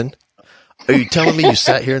 "Nothing." "Are you telling me you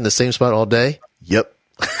sat here in the same spot all day?" "Yep."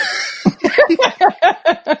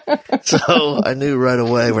 So I knew right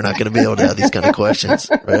away we're not going to be able to have these kind of questions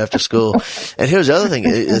right after school. And here's the other thing.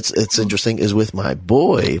 It's interesting is with my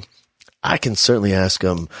boy, I can certainly ask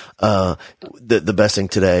him, the best thing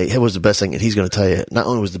today. Hey, what was the best thing? And he's going to tell you, not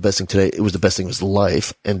only was the best thing today, it was the best thing of his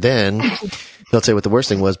life. And then he'll tell you what the worst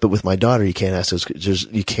thing was. But with my daughter, you can't ask those.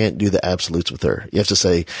 You can't do the absolutes with her. You have to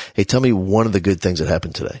say, "Hey, tell me one of the good things that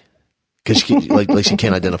happened today." Because she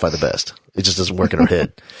can't identify the best. It just doesn't work in her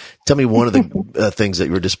head. Tell me one of the things that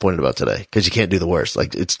you were disappointed about today. Because you can't do the worst.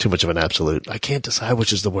 Like, it's too much of an absolute. I can't decide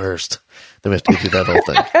which is the worst. Then we have to go through that whole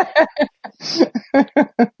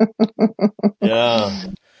thing. Yeah.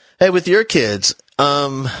 Hey, with your kids,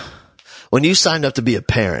 when you signed up to be a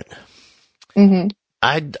parent,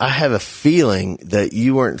 I have a feeling that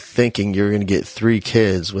you weren't thinking you were going to get 3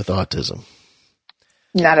 kids with autism.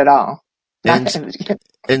 Not at all. And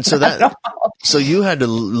so you had to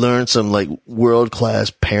learn some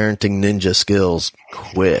world-class parenting ninja skills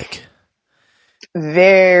quick.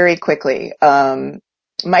 Very quickly.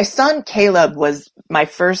 My son Caleb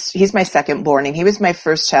he's my second born, and he was my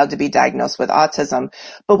first child to be diagnosed with autism.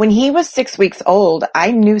 But when he was 6 weeks old,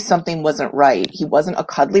 I knew something wasn't right. He wasn't a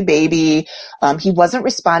cuddly baby. He wasn't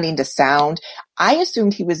responding to sound. I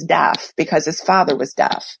assumed he was deaf because his father was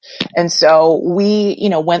deaf. And so we,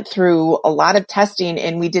 went through a lot of testing,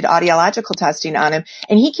 and we did audiological testing on him,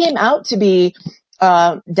 and he came out to be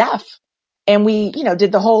deaf. And we,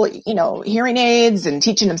 did the whole, hearing aids and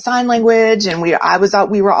teaching him sign language. And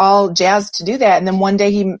we were all jazzed to do that. And then one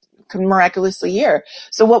day he could miraculously hear.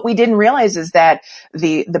 So what we didn't realize is that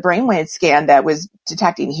the brainwave scan that was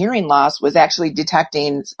detecting hearing loss was actually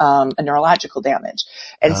detecting a neurological damage.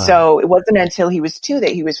 And so it wasn't until he was 2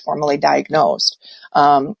 that he was formally diagnosed.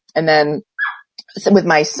 And then with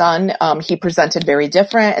my son, he presented very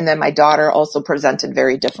different. And then my daughter also presented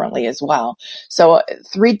very differently as well. So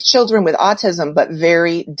 3 children with autism, but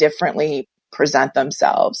very differently present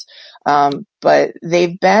themselves. But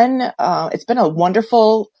it's been a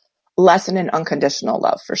wonderful lesson in unconditional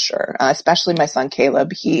love for sure. Especially my son,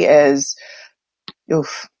 Caleb. He is,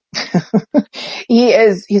 oof.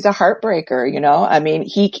 He's a heartbreaker, I mean,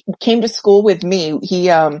 he came to school with me. He,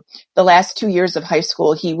 the last 2 years of high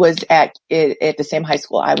school, he was at the same high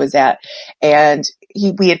school I was at. And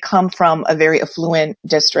we had come from a very affluent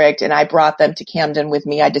district, and I brought them to Camden with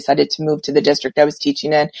me. I decided to move to the district I was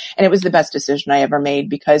teaching in. And it was the best decision I ever made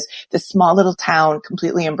because this small little town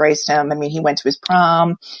completely embraced him. I mean, he went to his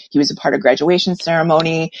prom. He was a part of graduation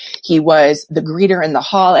ceremony. He was the greeter in the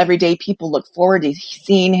hall every day. People looked forward to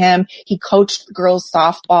seeing him. He coached girls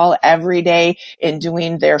softball every day in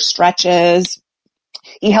doing their stretches.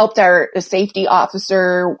 He helped our safety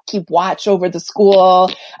officer keep watch over the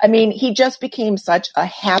school. I mean, he just became such a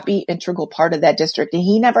happy, integral part of that district, and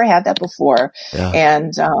he never had that before. Yeah.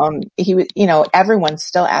 And he was, everyone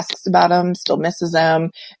still asks about him, still misses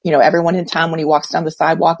him. Everyone in town when he walks down the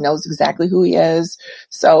sidewalk knows exactly who he is.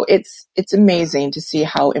 So it's amazing to see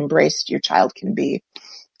how embraced your child can be.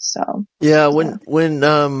 So yeah, when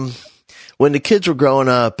the kids were growing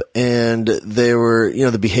up and they were,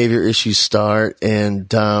 the behavior issues start,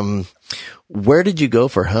 and where did you go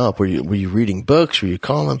for help? Were you reading books? Were you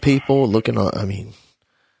calling people, looking on? I mean,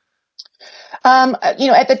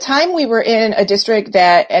 at the time we were in a district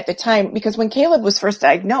that at the time, because when Caleb was first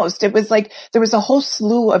diagnosed, it was like there was a whole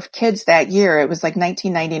slew of kids that year. It was like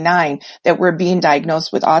 1999 that were being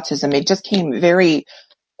diagnosed with autism. It just came very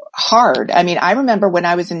hard. I mean, I remember when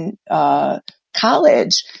I was in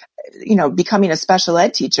college, becoming a special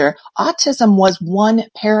ed teacher, autism was one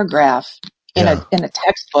paragraph in a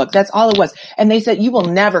textbook. That's all it was. And they said, you will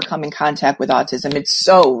never come in contact with autism. It's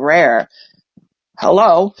so rare.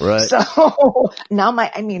 Hello. right. So now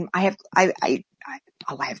I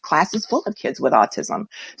have classes full of kids with autism.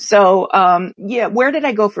 So, where did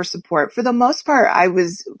I go for support? For the most part, I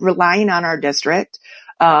was relying on our district,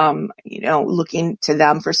 looking to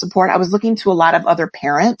them for support. I was looking to a lot of other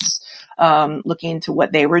parents, looking to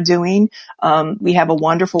what they were doing. We have a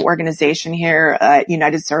wonderful organization here at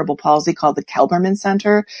United Cerebral Palsy called the Kelberman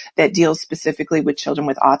Center that deals specifically with children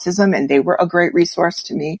with autism, and they were a great resource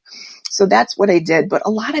to me. So that's what I did. But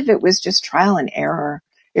a lot of it was just trial and error.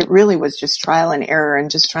 It really was just trial and error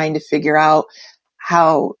and just trying to figure out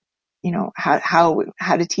how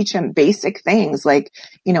to teach him basic things like,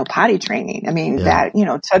 potty training. I mean, that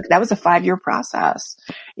was a 5-year process.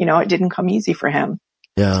 It didn't come easy for him.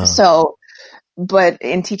 Yeah. So, but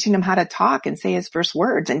in teaching him how to talk and say his first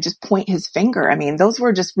words and just point his finger, I mean, those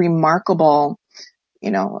were just remarkable,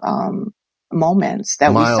 moments that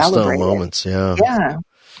we Milestone celebrated. moments. Yeah. Yeah.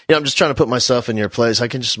 Yeah. I'm just trying to put myself in your place. I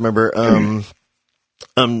can just remember,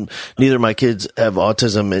 neither of my kids have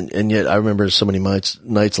autism, and yet I remember so many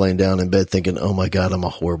nights laying down in bed thinking, oh my God, I'm a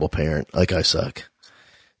horrible parent. Like, I suck.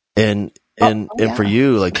 And for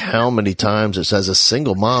you, like, how many times as a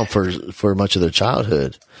single mom for much of their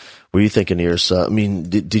childhood, were you thinking to yourself, I mean,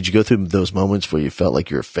 did you go through those moments where you felt like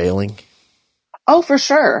you were failing? Oh, for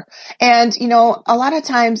sure. And, a lot of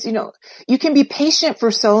times, you can be patient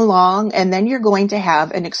for so long and then you're going to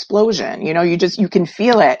have an explosion. You can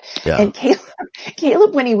feel it. Yeah. And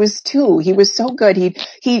Caleb, when he was 2, he was so good.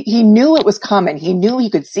 He knew it was coming. He knew he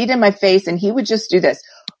could see it in my face and he would just do this.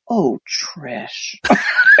 Oh, Trish.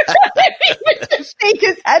 He would just shake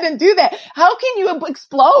his head and do that. How can you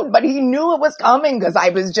explode? But he knew it was coming because I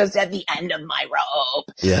was just at the end of my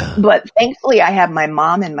rope. Yeah. But thankfully I have my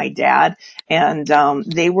mom and my dad, and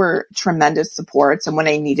they were tremendous supports. And when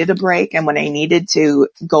I needed a break and when I needed to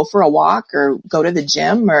go for a walk or go to the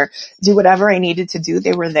gym or do whatever I needed to do,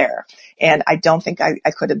 they were there. And I don't think I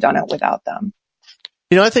could have done it without them.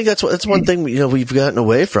 I think that's one thing, we've gotten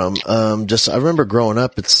away from. I remember growing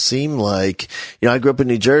up, it seemed like, I grew up in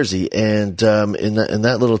New Jersey, and, in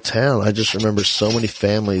that little town, I just remember so many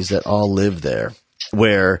families that all lived there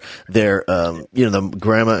where their, the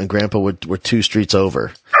grandma and grandpa were 2 streets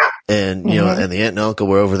over. And, and the aunt and uncle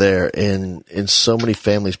were over there, and so many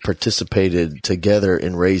families participated together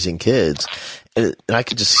in raising kids. And I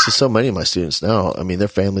could just see so many of my students now. I mean, their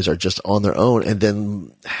families are just on their own. And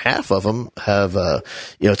then half of them have,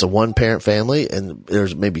 it's a 1-parent family, and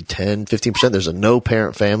there's maybe 10, 15%. There's a no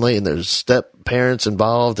parent family, and there's step parents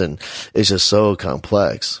involved, and it's just so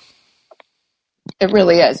complex. It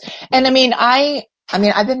really is. And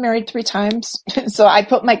I've been married 3 times, so I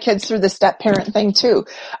put my kids through the step parent thing too.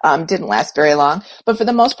 Didn't last very long, but for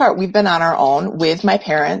the most part, we've been on our own with my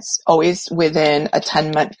parents, always within a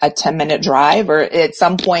 10-minute drive, or at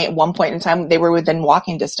one point in time, they were within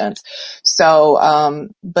walking distance. So,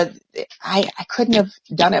 but I couldn't have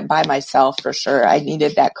done it by myself for sure. I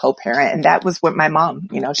needed that co-parent, and that was what my mom,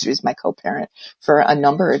 she was my co-parent for a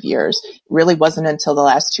number of years. It really wasn't until the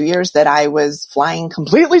last 2 years that I was flying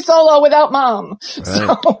completely solo without mom. Right.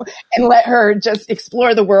 So, and let her just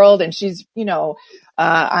explore the world. And she's,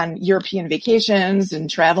 on European vacations and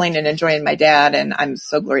traveling and enjoying my dad. And I'm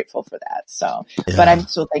so grateful for that. So, but I'm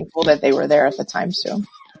so thankful that they were there at the time too.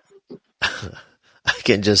 I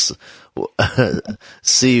can just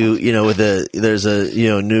see you, with there's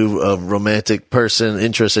a, new romantic person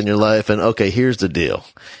interest in your life. And okay, here's the deal.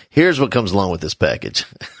 Here's what comes along with this package.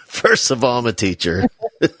 First of all, I'm a teacher.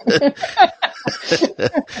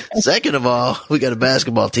 Second of all, we got a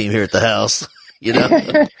basketball team here at the house,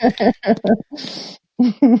 Yeah.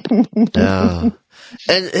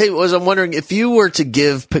 And hey, I'm wondering if you were to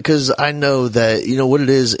give, because I know that, what it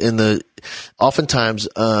is oftentimes,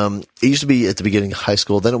 it used to be at the beginning of high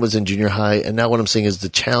school, then it was in junior high. And now what I'm seeing is the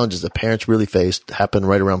challenges that parents really face happen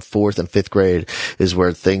right around 4th and 5th grade is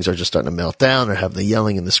where things are just starting to melt down. They're having the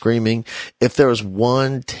yelling and the screaming. If there was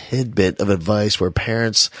one tidbit of advice where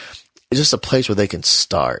parents, it's just a place where they can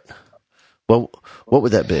start, what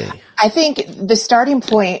would that be? I think the starting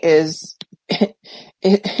point is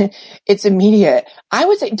it's immediate. I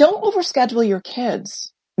would say don't overschedule your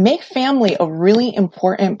kids. Make family a really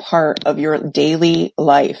important part of your daily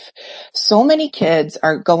life. So many kids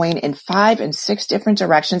are going in 5 and 6 different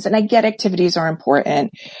directions, and I get activities are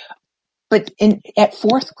important. But at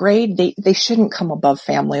 4th grade, they shouldn't come above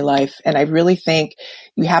family life. And I really think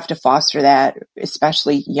you have to foster that,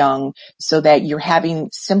 especially young, so that you're having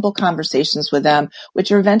simple conversations with them,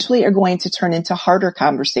 which eventually are going to turn into harder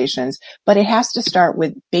conversations. But it has to start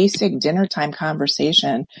with basic dinner time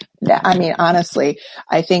conversation. Honestly,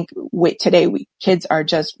 I think today kids are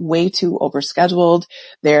just way too overscheduled.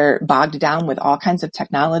 They're bogged down with all kinds of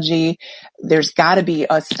technology. There's got to be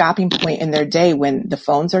a stopping point in their day when the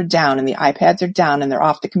phones are down and the iPads are down and they're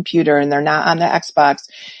off the computer and they're not on the Xbox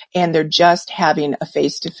and they're just having a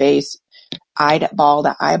face-to-face, eyeball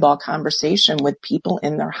to eyeball conversation with people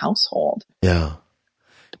in their household. Yeah.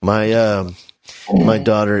 My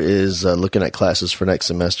daughter is looking at classes for next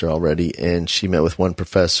semester already, and she met with one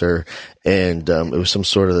professor, and it was some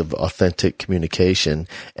sort of authentic communication,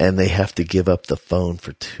 and they have to give up the phone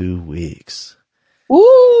for 2 weeks.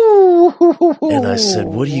 Ooh. And I said,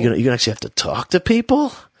 "What are you gonna actually have to talk to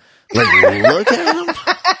people? Like, look at them?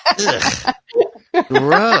 Ugh.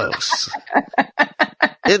 Gross.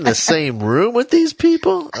 In the same room with these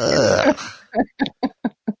people? Ugh."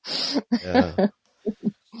 Yeah.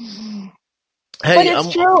 Hey, but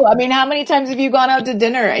it's true. I mean, how many times have you gone out to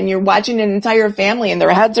dinner and you're watching an entire family and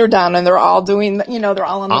their heads are down and they're all doing, they're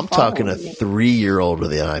all on the phone. I'm talking a 3-year-old with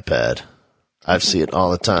the iPad. I see it all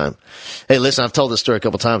the time. Hey, listen, I've told this story a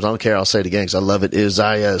couple times. I don't care. I'll say it again because I love it.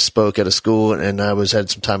 I spoke at a school and I had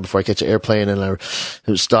some time before I catch an airplane and I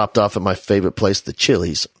stopped off at my favorite place, the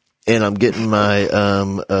Chili's. And I'm getting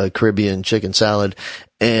my Caribbean chicken salad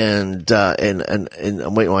and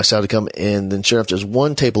I'm waiting for my salad to come. And then sure enough, there's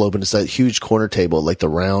one table open. It's that huge corner table, like the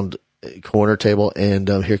round corner table. And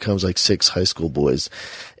here comes like 6 high school boys.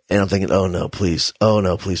 And I'm thinking, oh no, please. Oh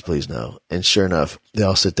no, please, please, no. And sure enough, they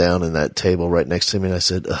all sit down in that table right next to me. And I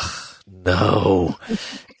said, ugh, no.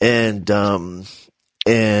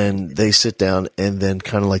 And they sit down, and then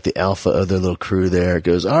kind of like the alpha of their little crew there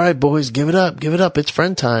goes, all right, boys, give it up. It's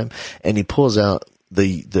friend time. And he pulls out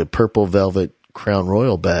the purple velvet Crown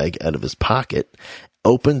Royal bag out of his pocket,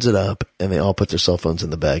 opens it up, and they all put their cell phones in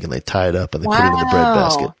the bag and they tie it up and they put it in the bread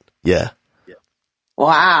basket. Yeah.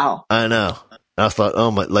 Wow. I know. I thought, I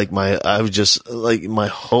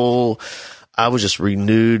was just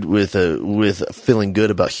renewed with feeling good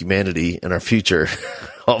about humanity and our future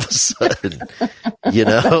all of a sudden,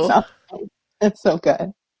 That's so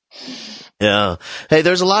good. Yeah. Hey,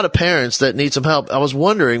 there's a lot of parents that need some help. I was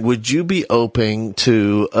wondering, would you be open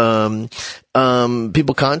to,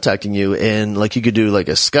 people contacting you and like you could do like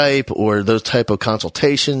a Skype or those type of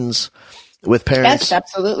consultations with parents? Yes,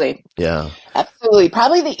 absolutely. Yeah. Absolutely.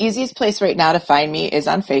 Probably the easiest place right now to find me is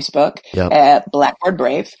on Facebook Yep. at Blackboard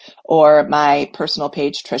Brave or my personal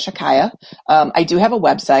page, Trisha Kaya. I do have a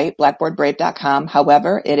website, blackboardbrave.com.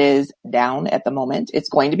 However, it is down at the moment. It's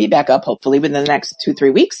going to be back up hopefully within the next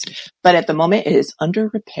 2-3 weeks, but at the moment it is under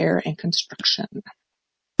repair and construction.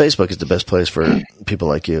 Facebook is the best place for people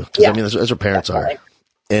like you. Cause I mean, that's where parents Definitely. are.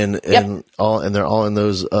 And they're all in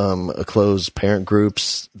those, closed parent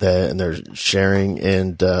groups and they're sharing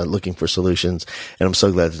and, looking for solutions. And I'm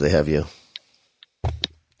so glad that they have you.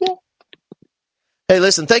 Yeah. Hey,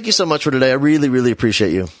 listen, thank you so much for today. I really, really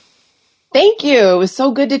appreciate you. Thank you. It was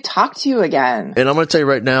so good to talk to you again. And I'm going to tell you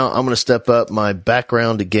right now, I'm going to step up my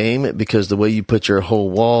background game because the way you put your whole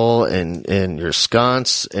wall and your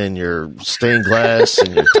sconce and your stained glass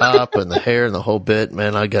and your top and the hair and the whole bit,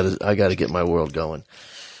 man, I got to get my world going.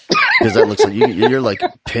 Because that looks like you're like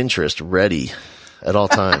Pinterest ready at all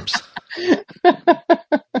times.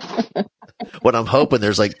 What I'm hoping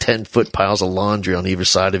there's like 10-foot piles of laundry on either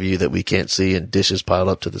side of you that we can't see and dishes piled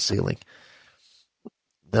up to the ceiling.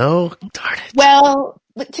 No? Darn it. Well,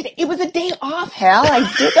 but today it was a day off, Hal. I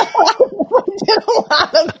did a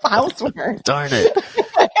lot of housework. Darn it.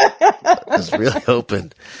 I was really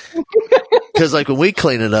hoping. Because like when we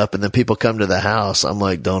clean it up and then people come to the house, I'm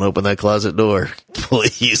like, don't open that closet door,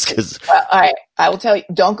 please. Cause Well, all right, I will tell you,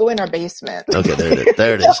 don't go in our basement. Okay, there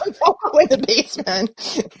it is. Don't go in the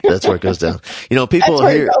basement. That's where it goes down. People That's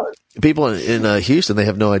where here, it goes. People in Houston, they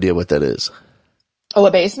have no idea what that is. Oh,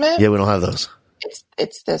 a basement? Yeah, we don't have those.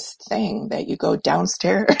 It's this thing that you go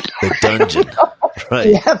downstairs. The dungeon. Right.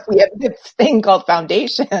 We have this thing called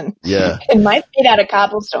foundation. Yeah. And mine's made out of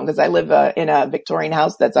cobblestone because I live in a Victorian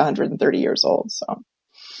house that's 130 years old. So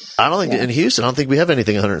I don't think in Houston, I don't think we have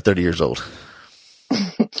anything 130 years old.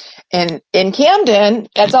 And in Camden,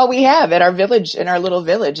 that's all we have at our village, in our little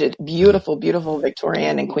village. Beautiful, beautiful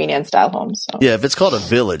Victorian and Queen Anne style homes. So. Yeah, if it's called a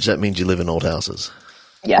village, that means you live in old houses.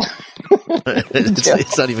 Yeah.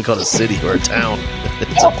 It's not even called a city or a town.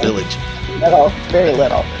 It's a village. Little, very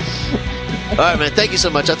little. All right, man. Thank you so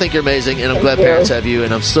much. I think you're amazing, and I'm glad parents have you.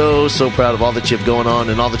 And I'm so proud of all that you have going on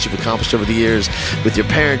and all that you've accomplished over the years with your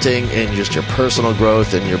parenting and just your personal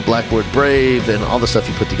growth and your Blackboard Brave and all the stuff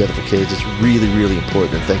you put together for kids. It's really, really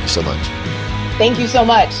important. And thank you so much. Thank you so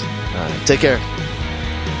much. All right. Take care.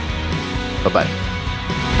 Bye-bye.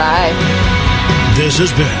 Bye. This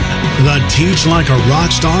has been the Teach Like a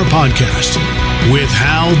Rockstar podcast with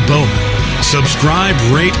Hal Bowman. Subscribe,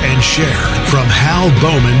 rate, and share from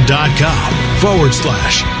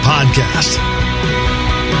halbowman.com/podcast.